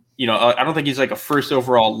one, I don't think he's like a first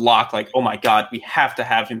overall lock. Like, oh my God, we have to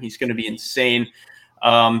have him. He's going to be insane.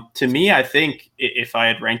 To me, I think if I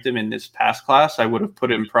had ranked him in this past class, I would have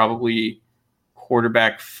put him probably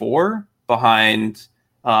quarterback 4 behind,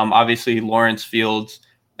 obviously Lawrence, Fields,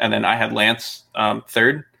 and then I had Lance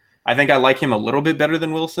 3rd. I think I like him a little bit better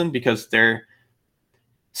than Wilson because they're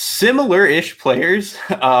similar-ish players,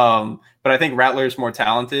 but I think Rattler is more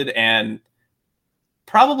talented and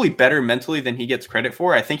probably better mentally than he gets credit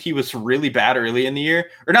for. I think he was really bad early in the year,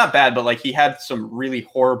 or not bad, but like he had some really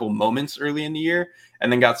horrible moments early in the year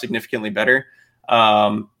and then got significantly better.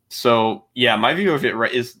 So yeah, my view of it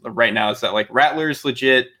right now is that like Rattler is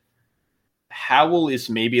legit. Howell is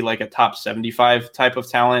maybe like a top 75 type of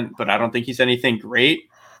talent, but I don't think he's anything great.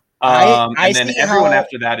 And then everyone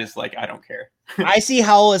after that is like, I don't care. I see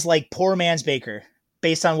Howell as like poor man's Baker.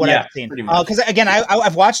 Based on what I've seen. Because again,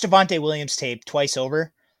 I've watched Javonte Williams tape twice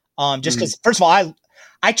over. Just because, first of all,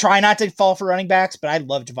 I try not to fall for running backs, but I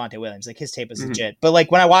love Javonte Williams. Like his tape is legit. But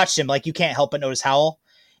like when I watched him, like you can't help but notice Howell.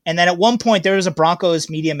 And then at one point there was a Broncos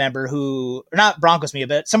media member or not Broncos media,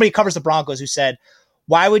 but somebody who covers the Broncos who said,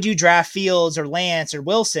 why would you draft Fields or Lance or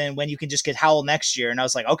Wilson when you can just get Howell next year? And I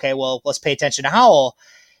was like, okay, well, let's pay attention to Howell.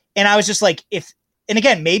 And I was just like, and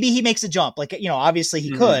again, maybe he makes a jump. Like, obviously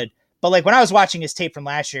he could. But like when I was watching his tape from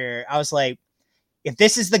last year, I was like, if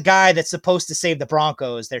this is the guy that's supposed to save the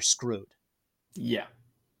Broncos, they're screwed. Yeah.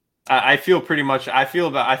 I feel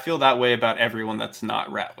that way about everyone that's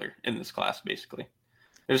not Rattler in this class, basically.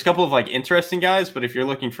 There's a couple of like interesting guys, but if you're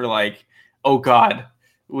looking for like, oh God,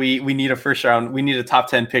 we need a first round, we need a top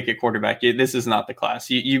 10 pick at quarterback, this is not the class.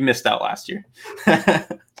 You missed out last year.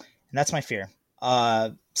 And that's my fear.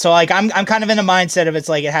 So like I'm kind of in a mindset of it's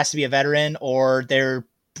like it has to be a veteran or they're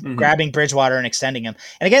grabbing Bridgewater and extending him.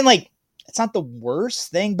 And again, like it's not the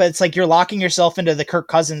worst thing, but it's like you're locking yourself into the Kirk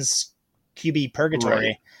Cousins QB purgatory.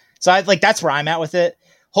 Right. So that's where I'm at with it.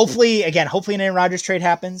 Hopefully an Aaron Rodgers trade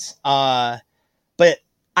happens. But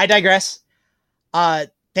I digress.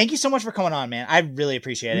 Thank you so much for coming on, man. I really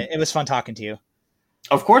appreciate it. It was fun talking to you.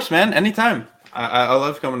 Of course, man. Anytime. I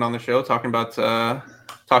love coming on the show, talking about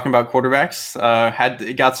quarterbacks.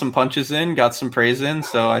 Got some punches in, got some praise in.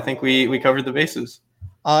 So I think we covered the bases.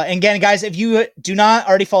 And again, guys, if you do not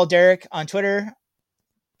already follow Derek on Twitter,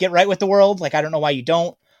 get right with the world. Like, I don't know why you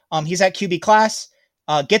don't. He's at QB Class.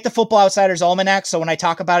 Get the Football Outsiders Almanac. So when I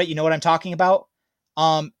talk about it, you know what I'm talking about.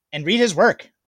 And read his work.